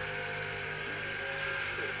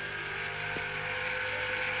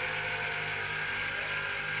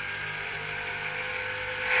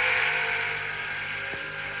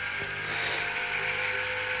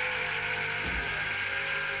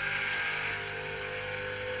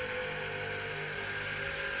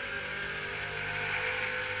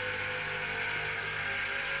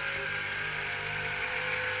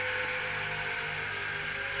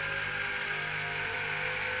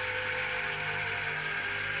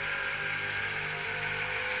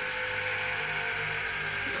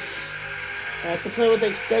 I have to play with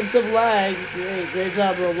extensive lag. Great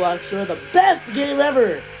job, Roblox. You're the best game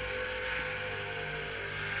ever.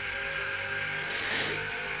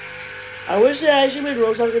 I wish they actually made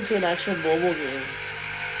RoStock into an actual mobile game.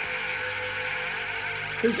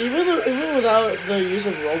 Because even without the use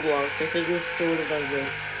of Roblox, I think it still would have done good.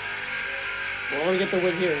 Well, I want to get the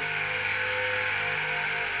win here.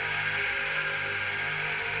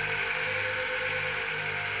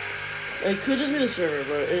 It could just be the server,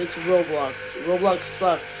 but it's Roblox. Roblox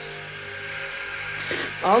sucks.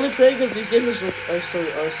 I only play because these games are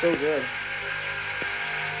so good.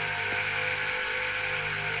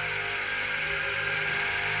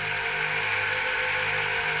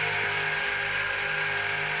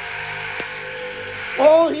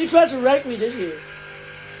 Oh, he tried to wreck me, did he?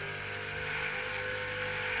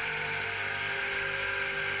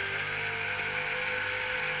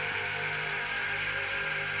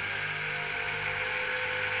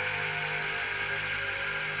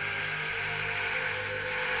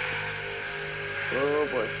 Oh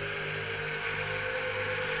boy.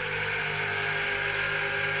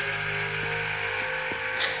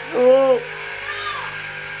 Oh.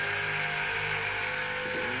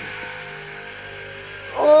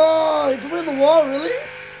 Oh, he put me in the wall, really?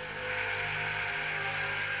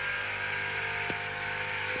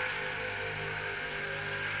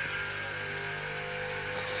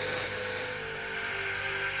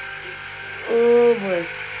 Oh boy.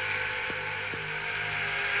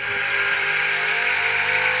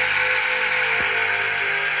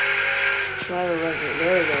 Try to wreck it.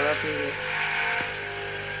 There we go, that's what it is.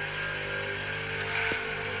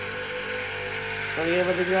 Trying to get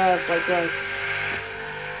with the grass, white flag.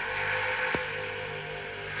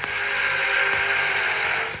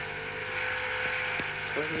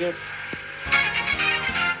 That's what he gets.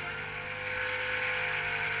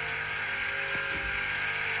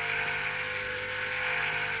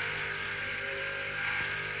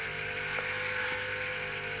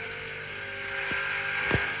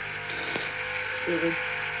 Stupid.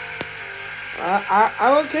 I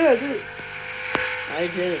don't care, I did it. I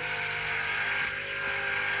did it.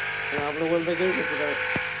 And I'm gonna win the game because of that.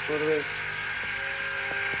 For the race.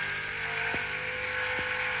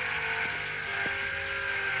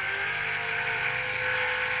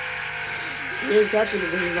 He is catching me,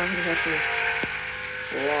 but he's not gonna catch me.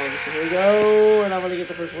 Long. So here we go, and I'm gonna get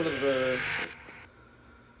the first one of the.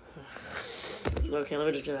 Okay, let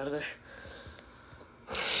me just get out of there.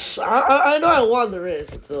 I know I won the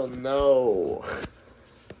race, so no.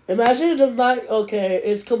 Imagine it does not. Okay,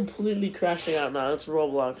 it's completely crashing out now. It's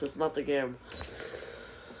Roblox. It's not the game.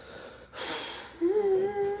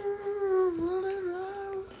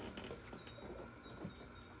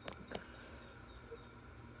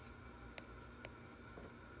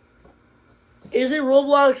 Is it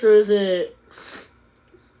Roblox or is it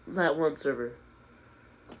that one server?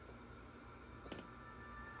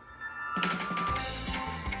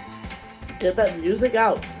 Get that music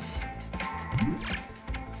out.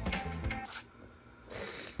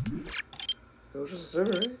 It was just a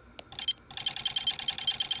server, right?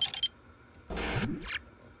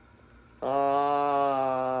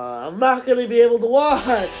 I'm not gonna be able to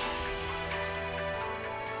watch.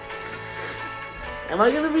 Am I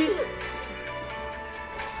gonna be?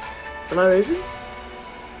 Am I racing?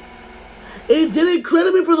 It didn't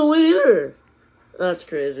credit me for the win either. That's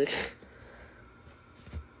crazy.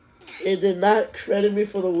 It did not credit me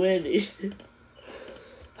for the win either.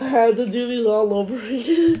 I had to do these all over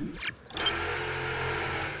again.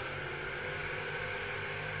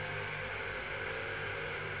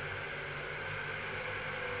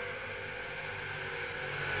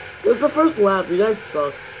 It's the first lap. You guys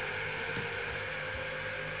suck.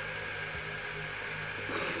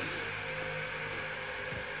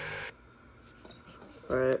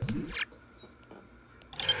 Alright.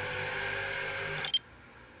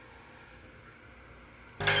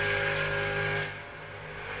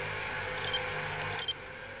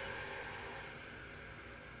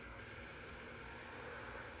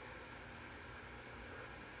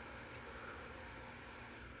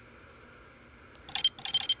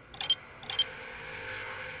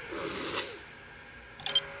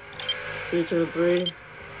 See, turn 3,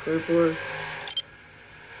 turn 4.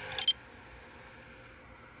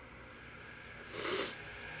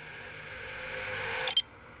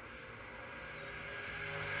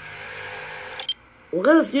 What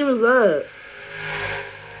kind of scheme is that?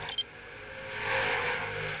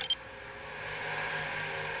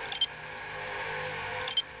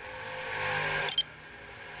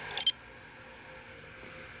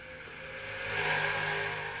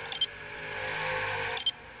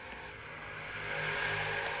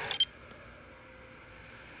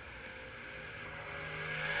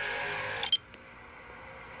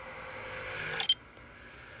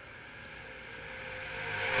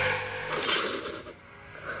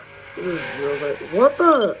 What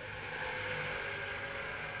the?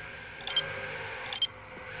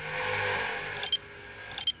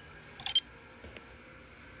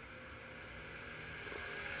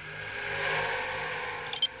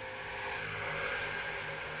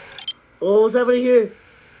 Oh, what's happening here?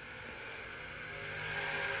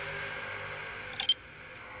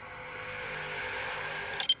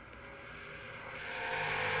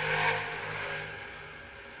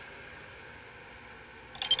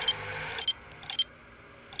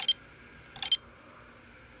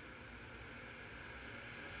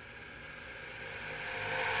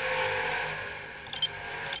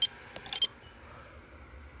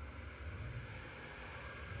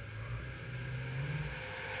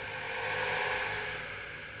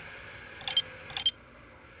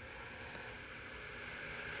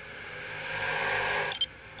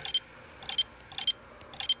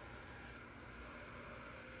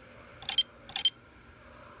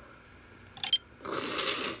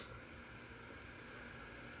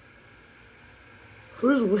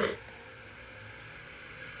 Who's with?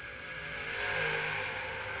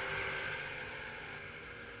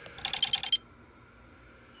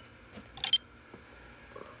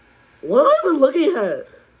 What am I even looking at?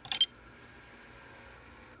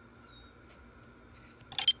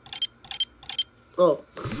 Oh,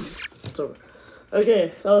 it's over.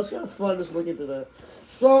 Okay, that was kind of fun just looking through that.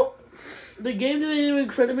 So, the game didn't even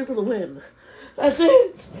credit me for the win. That's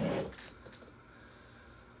it!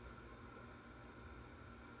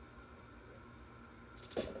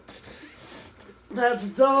 That's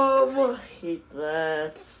dumb. I hate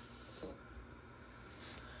that.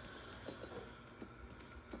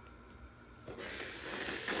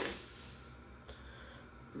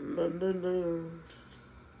 No.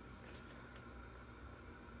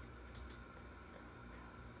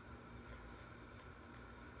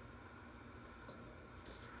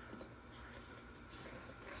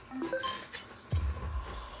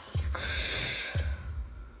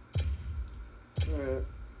 Alright.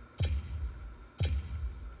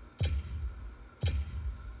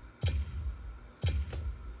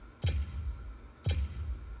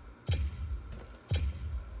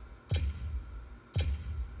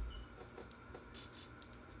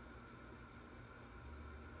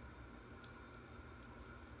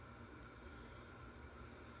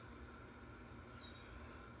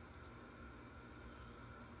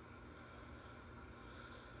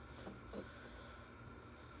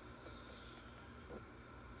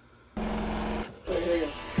 Here we go.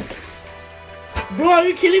 Bro, are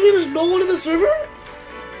you kidding me? There's no one in the server?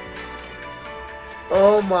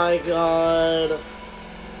 Oh my god.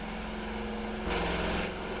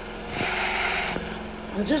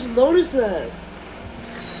 I just noticed that.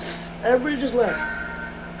 Everybody just left.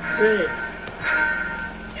 Great.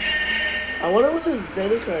 I wonder what this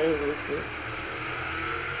data card is actually.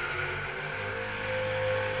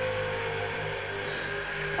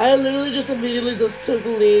 I literally just immediately just took the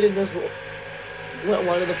lead and just went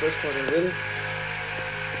wide in the first corner, really?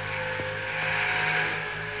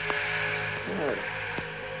 God.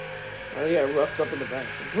 I get roughed up in the back.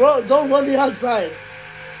 Bro, don't run the outside.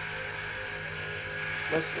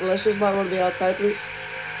 Let's just not run the outside, please.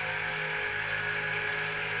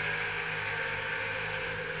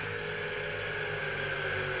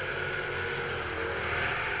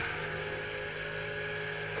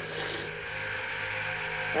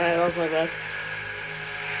 Alright, that was my bad.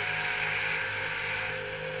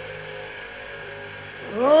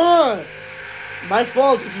 Oh, it's my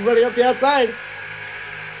fault if you're running up the outside.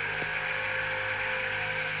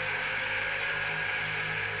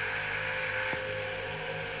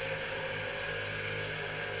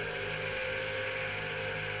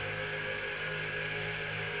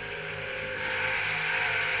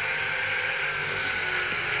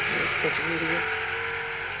 You're such an idiot.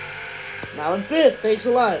 Now in 5th, thanks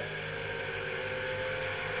a lot.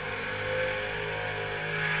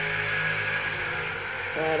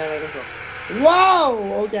 Alright, I like myself. Wow!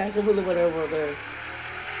 Okay, I completely went over there.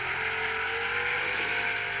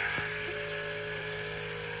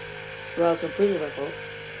 So that was completely my fault.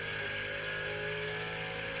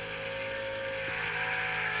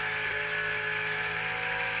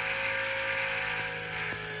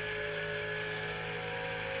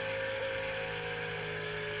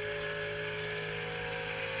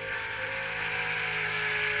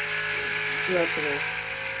 Two laps to go.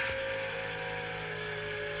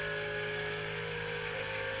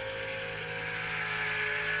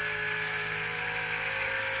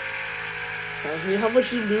 I mean, how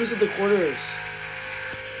much you lose at the corners?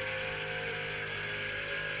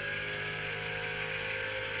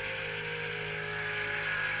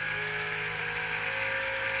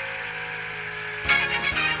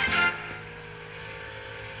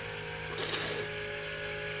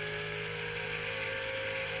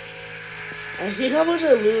 I hate how much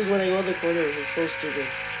I lose when I go in the corners. It's so stupid.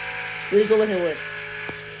 Please don't let him win.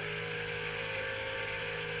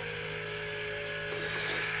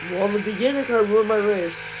 Well, the beginner car ruined my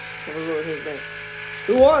race. So I'm gonna ruin his next.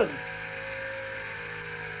 Who won?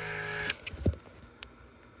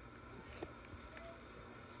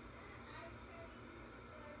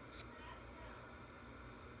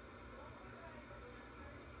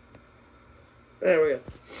 There we go.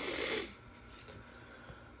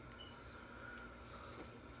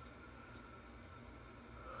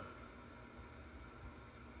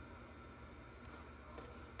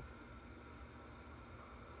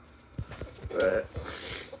 Alright.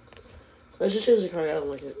 Let's just change the car. I don't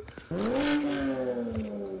like it.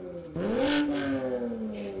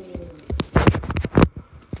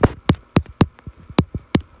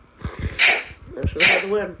 I should have had the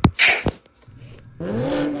win.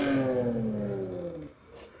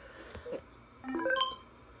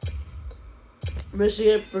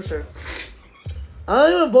 Michigan for sure. I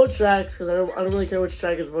don't even vote tracks because I don't really care which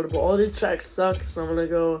track is voted, but all these tracks suck, so I'm gonna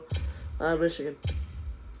go Michigan.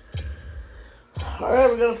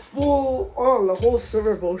 Alright, we got a full the whole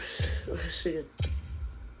server vote Michigan.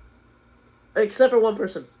 Except for one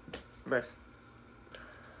person. Nice.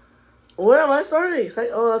 Where am I starting?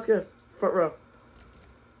 Oh, that's good. Front row.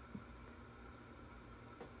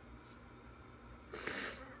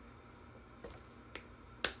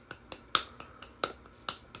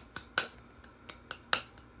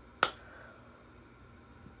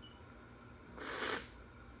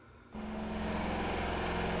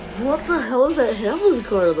 What the hell is that Hamilton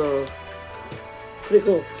car though? Pretty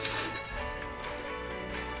cool.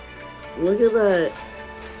 Look at that.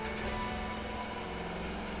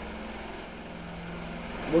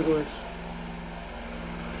 Look at this.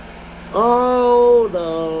 Oh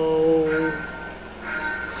no.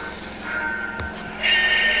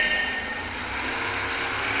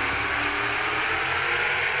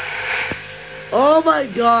 Oh my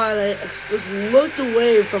god, I just looked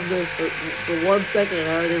away from this for 1 second and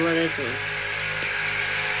I already run into it.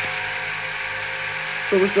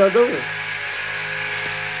 So we're still over.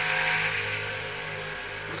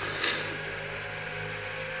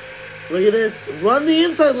 Look at this. Run the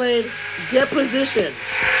inside lane, get position.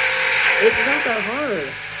 It's not that hard.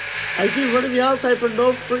 I keep running the outside for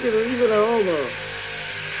no freaking reason at all though.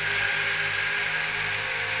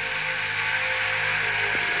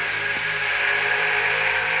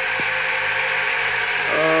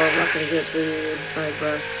 I'm not gonna get the inside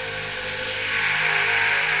back.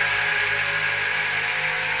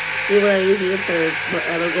 See, when I use the inside,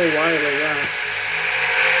 I don't go wide like that.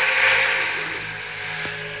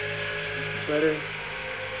 It's better.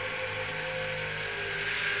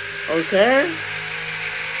 Okay.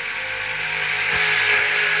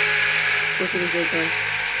 Pushing his okay.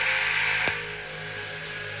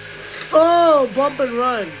 Oh, bump and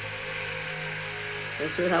run.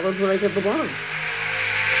 Let's see what happens when I get the bottom.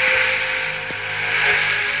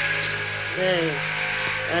 Dang,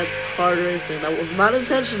 that's hard racing. That was not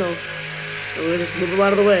intentional. So we just move him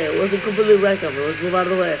out of the way. It wasn't completely wrecked him. It was move out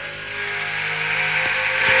of the way.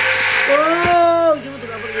 Oh, give it to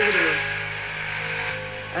me. I'm gonna give it to him.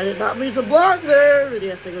 I did not mean to block there. And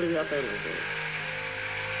yes, I go to the outside lane.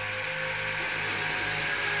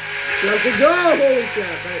 Let's go. Holy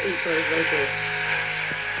crap. That 8 cars right there.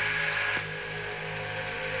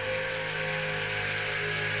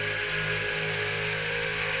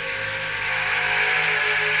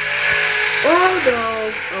 Oh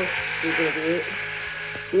no! Oh, stupid idiot.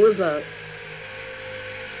 Who was that?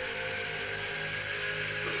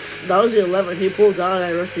 That was the 11. He pulled down and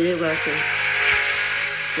I wrecked the 8 last one.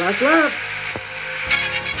 Last lap!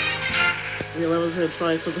 The 11's gonna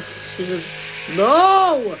try something. He said,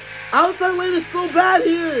 no! Outside lane is so bad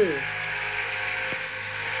here!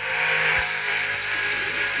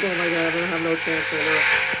 Oh my god, I'm gonna have no chance right now.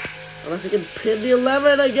 Unless I can pin the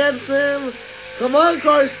 11 against him. Come on,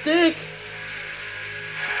 car, stick!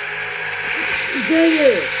 Dang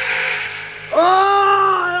it!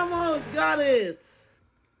 Oh, I almost got it!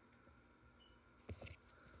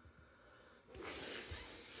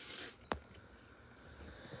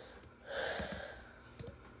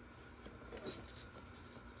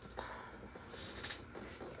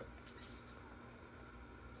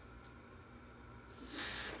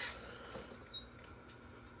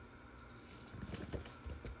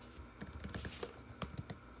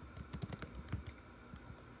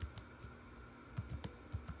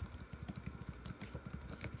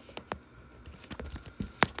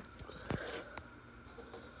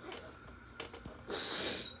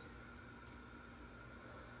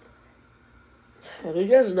 Yeah,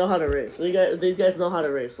 these guys know how to race. These guys know how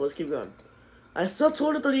to race. So let's keep going. I still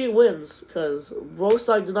 238 wins because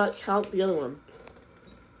RoStock did not count the other one.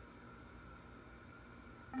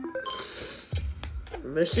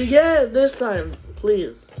 Michigan this time,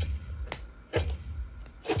 please.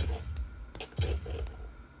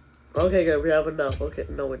 Okay, good. We have enough. Okay,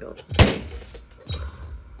 no, we don't.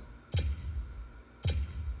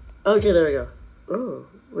 Okay, there we go. Oh,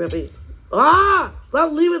 we have 8. Ah!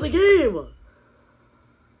 Stop leaving the game!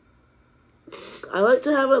 I like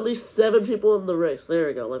to have at least 7 people in the race. There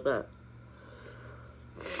we go, like that.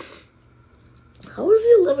 How is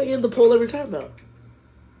he living in the pole every time now?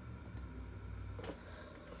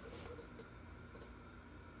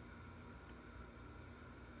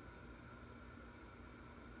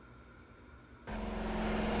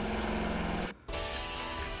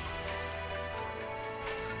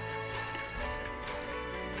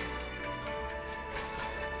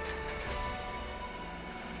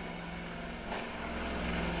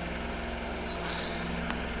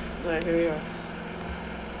 Alright, here we are.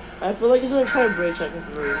 I feel like he's gonna try and brake check me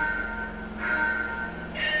for me.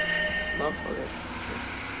 No, okay.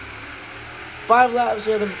 5 laps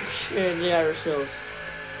here in the Irish Hills.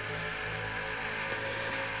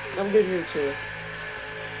 I'm good here too.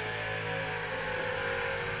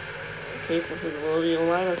 Okay, for the loading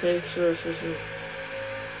line. Okay, sure.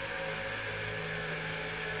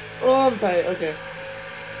 Oh, I'm tight. Okay.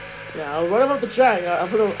 Yeah, I'll run him up the track. I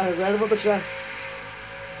ran him up the track.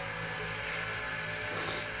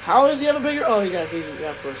 How does he have a bigger? Oh, yeah,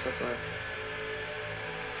 of course, that's right.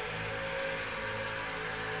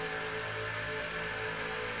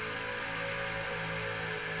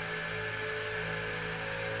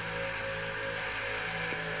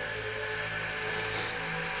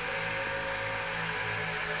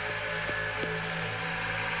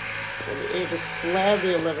 And the 8 just slammed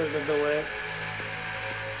the 11 in the way.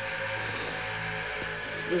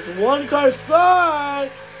 This one car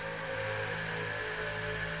sucks!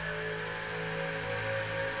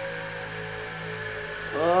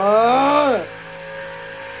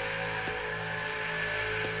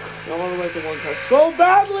 I want to wreck the one car so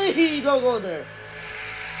badly! Don't go in there.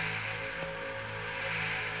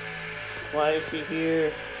 Why is he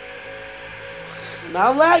here?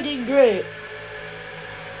 Not lagging, great.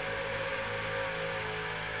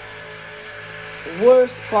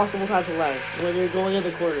 Worst possible time to lag, when you're going in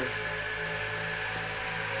the corner.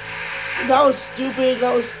 That was stupid,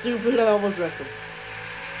 I almost wrecked him.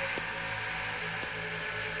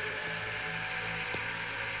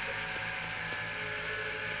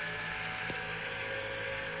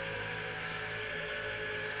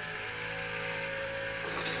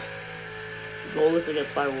 Goal is to get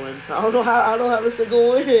 5 wins. I don't have a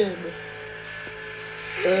single win.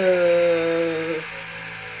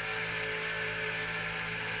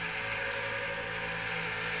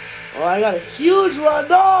 Oh, I got a huge run.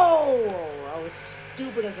 No! I was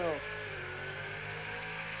stupid as hell.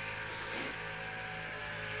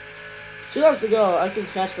 2 laps to go. I can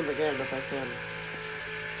catch them again if I can.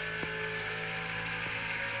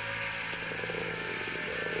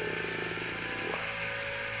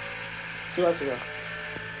 2 laps to go.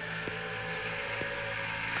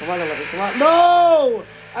 Come on, 11. Come on. No!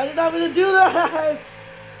 I did not mean to do that!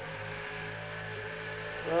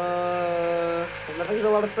 I'm not making a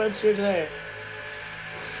lot of friends here today.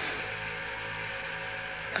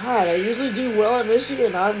 God, I usually do well at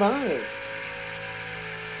Michigan. I'm not.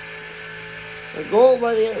 The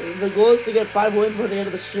goal is to get 5 wins by the end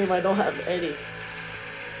of the stream. I don't have any.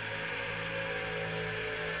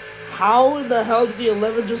 How in the hell did the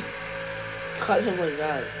 11 just cut him like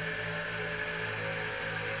that?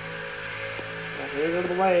 Here we go to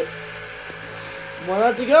the right. 1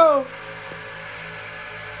 lap to go.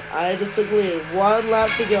 I just took lead. 1 lap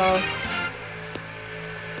to go.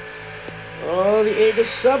 Oh, the 8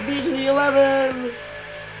 just shoved me to the 11.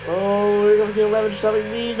 Oh, here comes the 11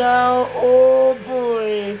 shoving me now. Oh,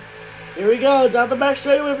 boy. Here we go. Down the back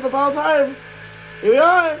straightaway for the final time. Here we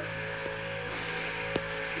are.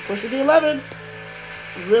 Pushing the 11.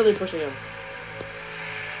 Really pushing him.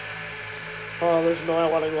 Oh, there's no I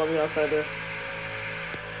want to go on the outside there.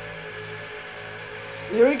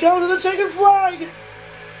 Here he comes to the checkered flag.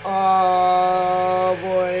 Oh,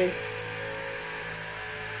 boy.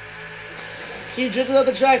 He drifted out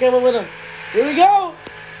the track. I went with him. Here we go.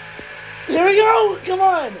 Here we go. Come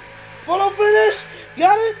on. Photo finish.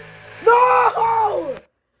 Got it. No!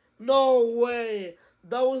 No way.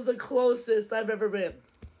 That was the closest I've ever been.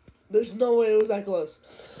 There's no way it was that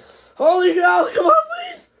close. Holy cow. Come on,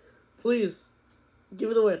 please. Please. Give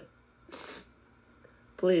me the win.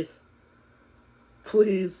 Please.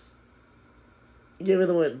 Please. Give me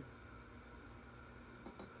the win.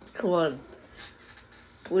 Come on.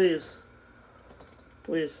 Please.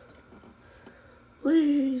 Please.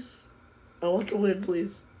 Please. I want the win,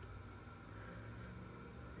 please.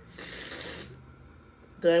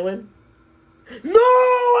 Did I win? No!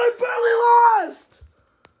 I barely lost!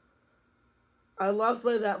 I lost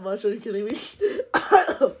by that much. Are you kidding me?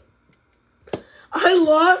 I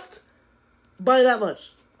lost by that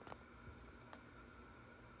much.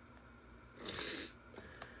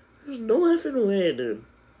 There's no effing way, dude.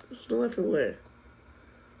 There's no effing way.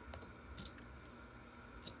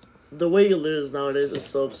 The way you lose nowadays is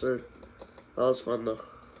so absurd. That was fun, though.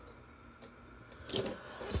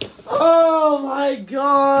 Oh my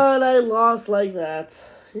god, I lost like that.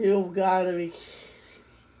 You've gotta be...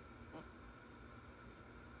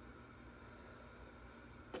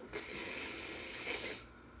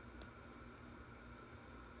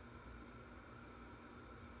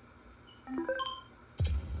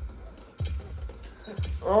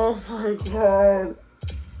 Oh my god.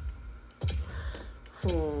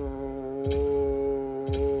 Oh.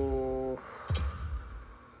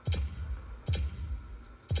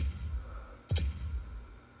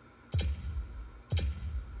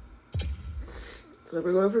 So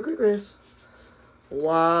we're going for a quick race.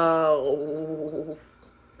 Wow.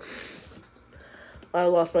 I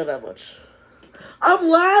lost by that much. I'm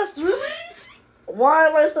last? Really? Why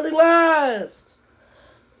am I starting last?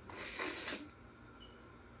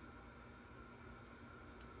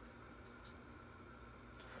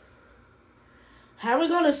 Haven't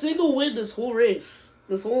got a single win this whole race.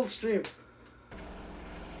 This whole stream.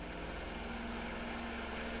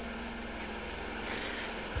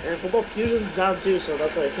 And Football Fusion's down too, so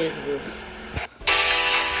that's why I came to this.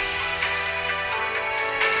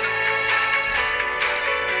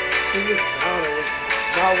 It's down, it was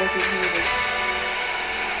not working with this.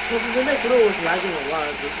 Because when I threw it was lagging a lot,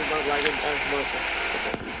 this is not lagging as much as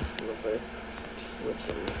Football Fusion, so that's why I switched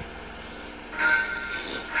it.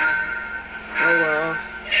 Oh well.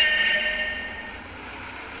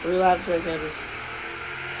 3 laps here, Kansas.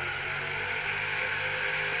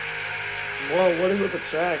 Whoa, what is with the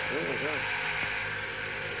track? Oh my god.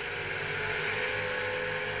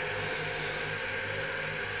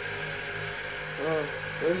 Oh,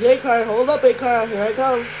 there's the 8 car. Hold up, 8 car. Here I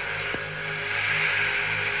come.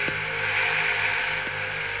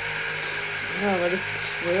 Damn, I just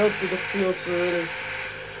trailed through the field so early.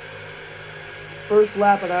 First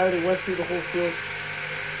lap and I already went through the whole field.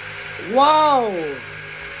 Wow! And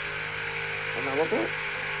now what for it?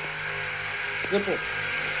 Simple.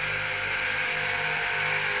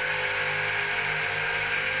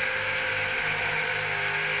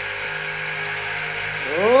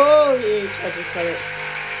 Oh, he tries to cut it.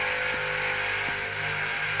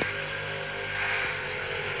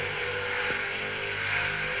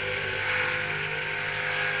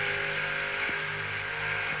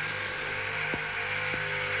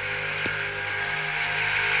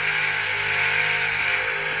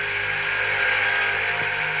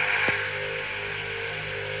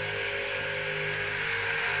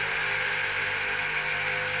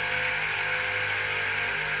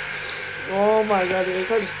 Oh my god, the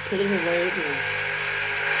A-car just pitted him right into him.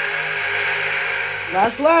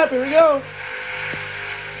 Last lap, here we go.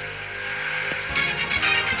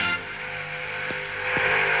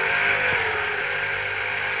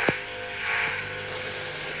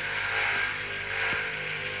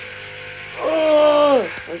 Oh,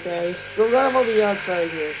 okay, still got him on the outside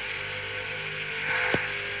here.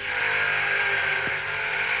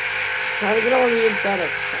 Just trying to get on the inside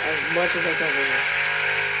as much as I can right now.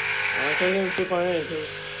 I can't get him too far in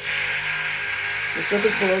because the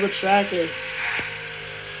surface below the track is.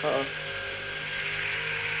 Uh-oh.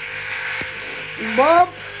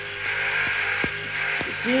 Bump!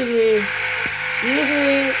 Excuse me. Excuse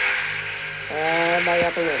me. And I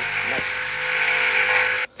got the win. Nice.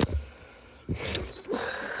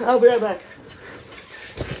 I'll be right back.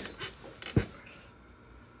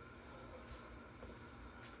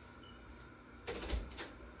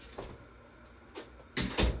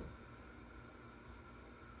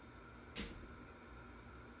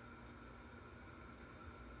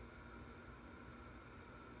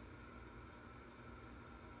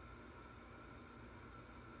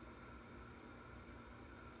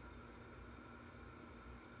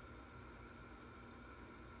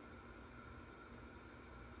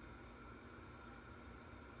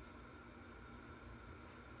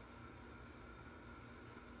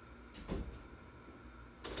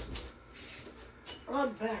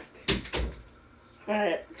 I'm back.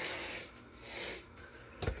 Alright.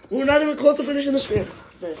 We're not even close to finishing the stream.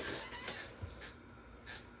 Nice.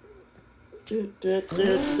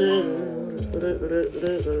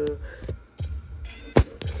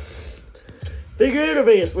 Figure it or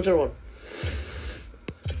Vegas, whichever one.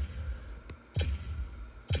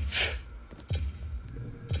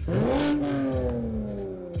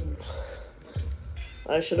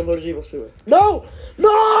 I should have voted Evil Speedway. No!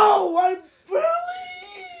 No! I barely...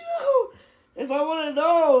 No! If I would have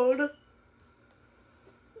known...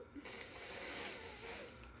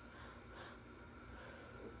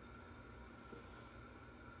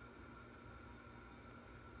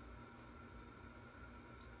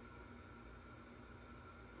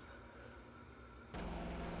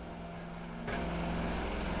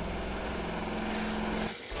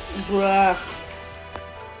 Bruh.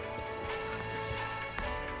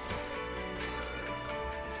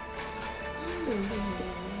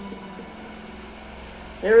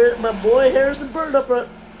 My boy Harrison Burton up front.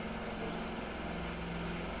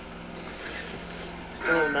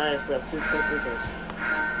 Oh, nice. We have 223 points.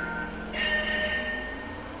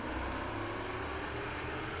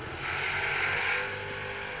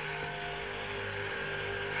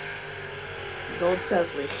 Don't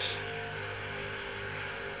test me.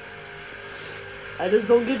 I just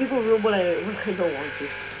don't give people room when I don't want to.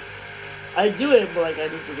 I do it, but like I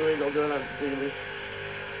just really don't do it on daily.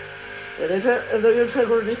 If they're gonna try to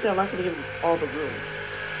go underneath me, I'm not gonna give them all the room.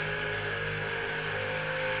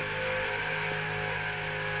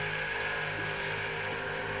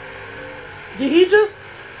 Did he just?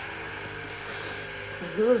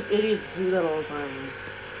 Those idiots do that all the time. Man.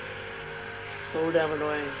 So damn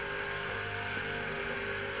annoying.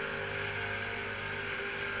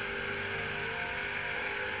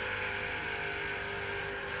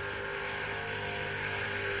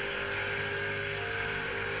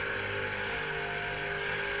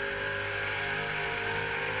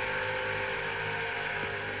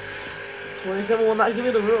 $27 will not give me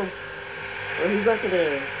the room. Or he's not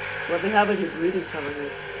gonna let me have any breathing time in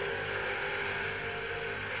here.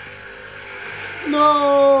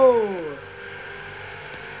 No!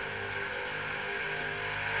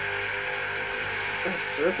 That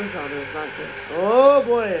surface on there is not good. Oh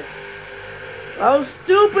boy! I was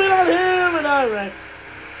stupid on him and I wrecked.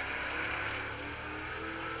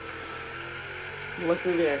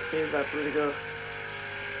 Luckily I saved that pretty good.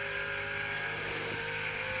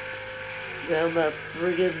 Down that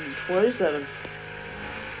friggin' 27.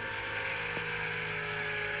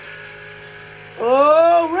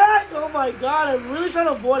 Oh, wreck! Oh my god, I'm really trying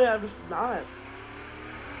to avoid it, I'm just not.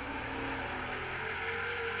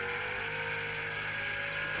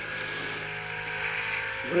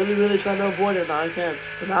 Really trying to avoid it, now I can't.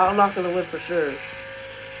 But now I'm not gonna win for sure.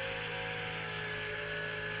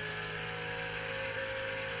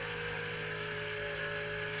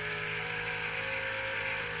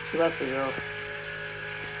 Two laps to go.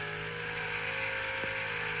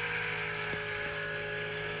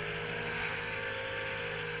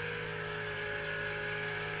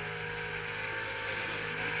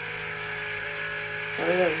 I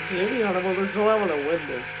mean, maybe on well, there's no way I want to win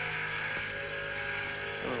this.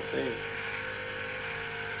 I don't think.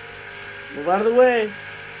 Move out of the way.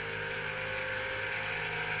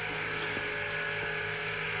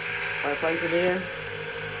 5 flags in the air.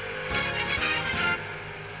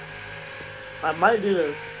 I might do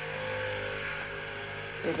this.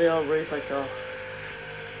 If they all race like hell.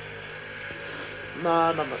 Nah,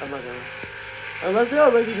 I'm not gonna. Unless they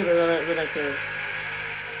all race each other, then I can.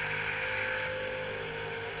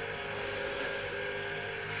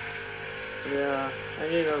 Yeah,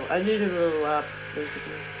 I need another lap,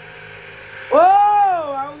 basically. Whoa!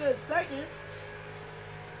 I'll get second.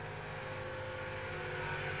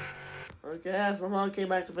 Okay, I somehow came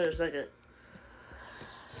back to finish second.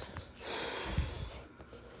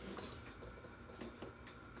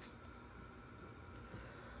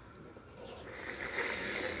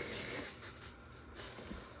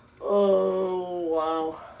 Oh,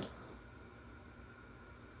 wow.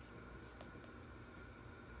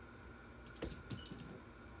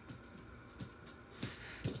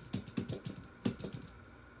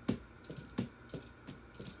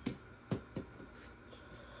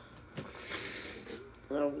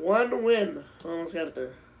 One win. Almost got it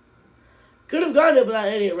there. Could have gotten it, but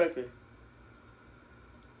that idiot wrecked me.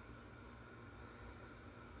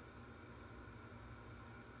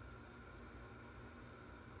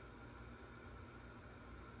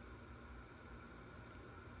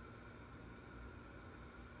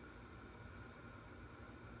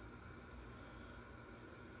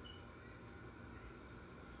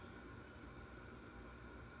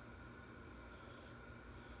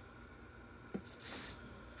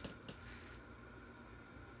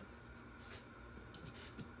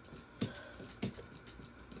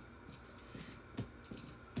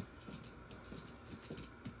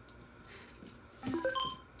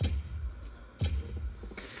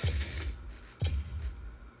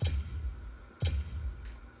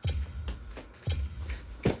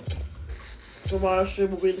 tomorrow's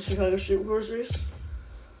stream will be the Chicago Street Course race.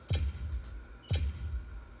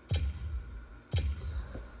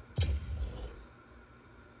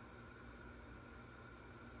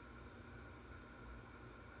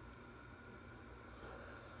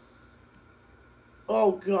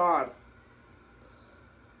 Oh God.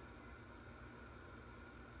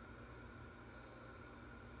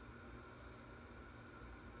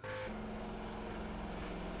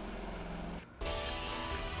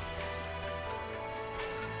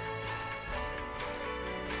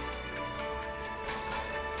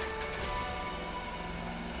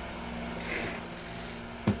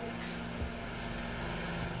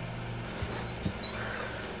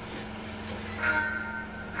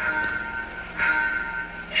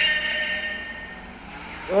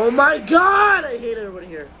 Oh my God! I hate everybody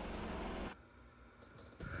here.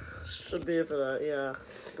 Should be it for that, yeah.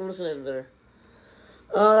 I'm just gonna end there.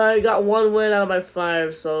 I got 1 win out of my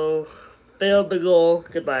 5, so failed the goal.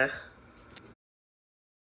 Goodbye.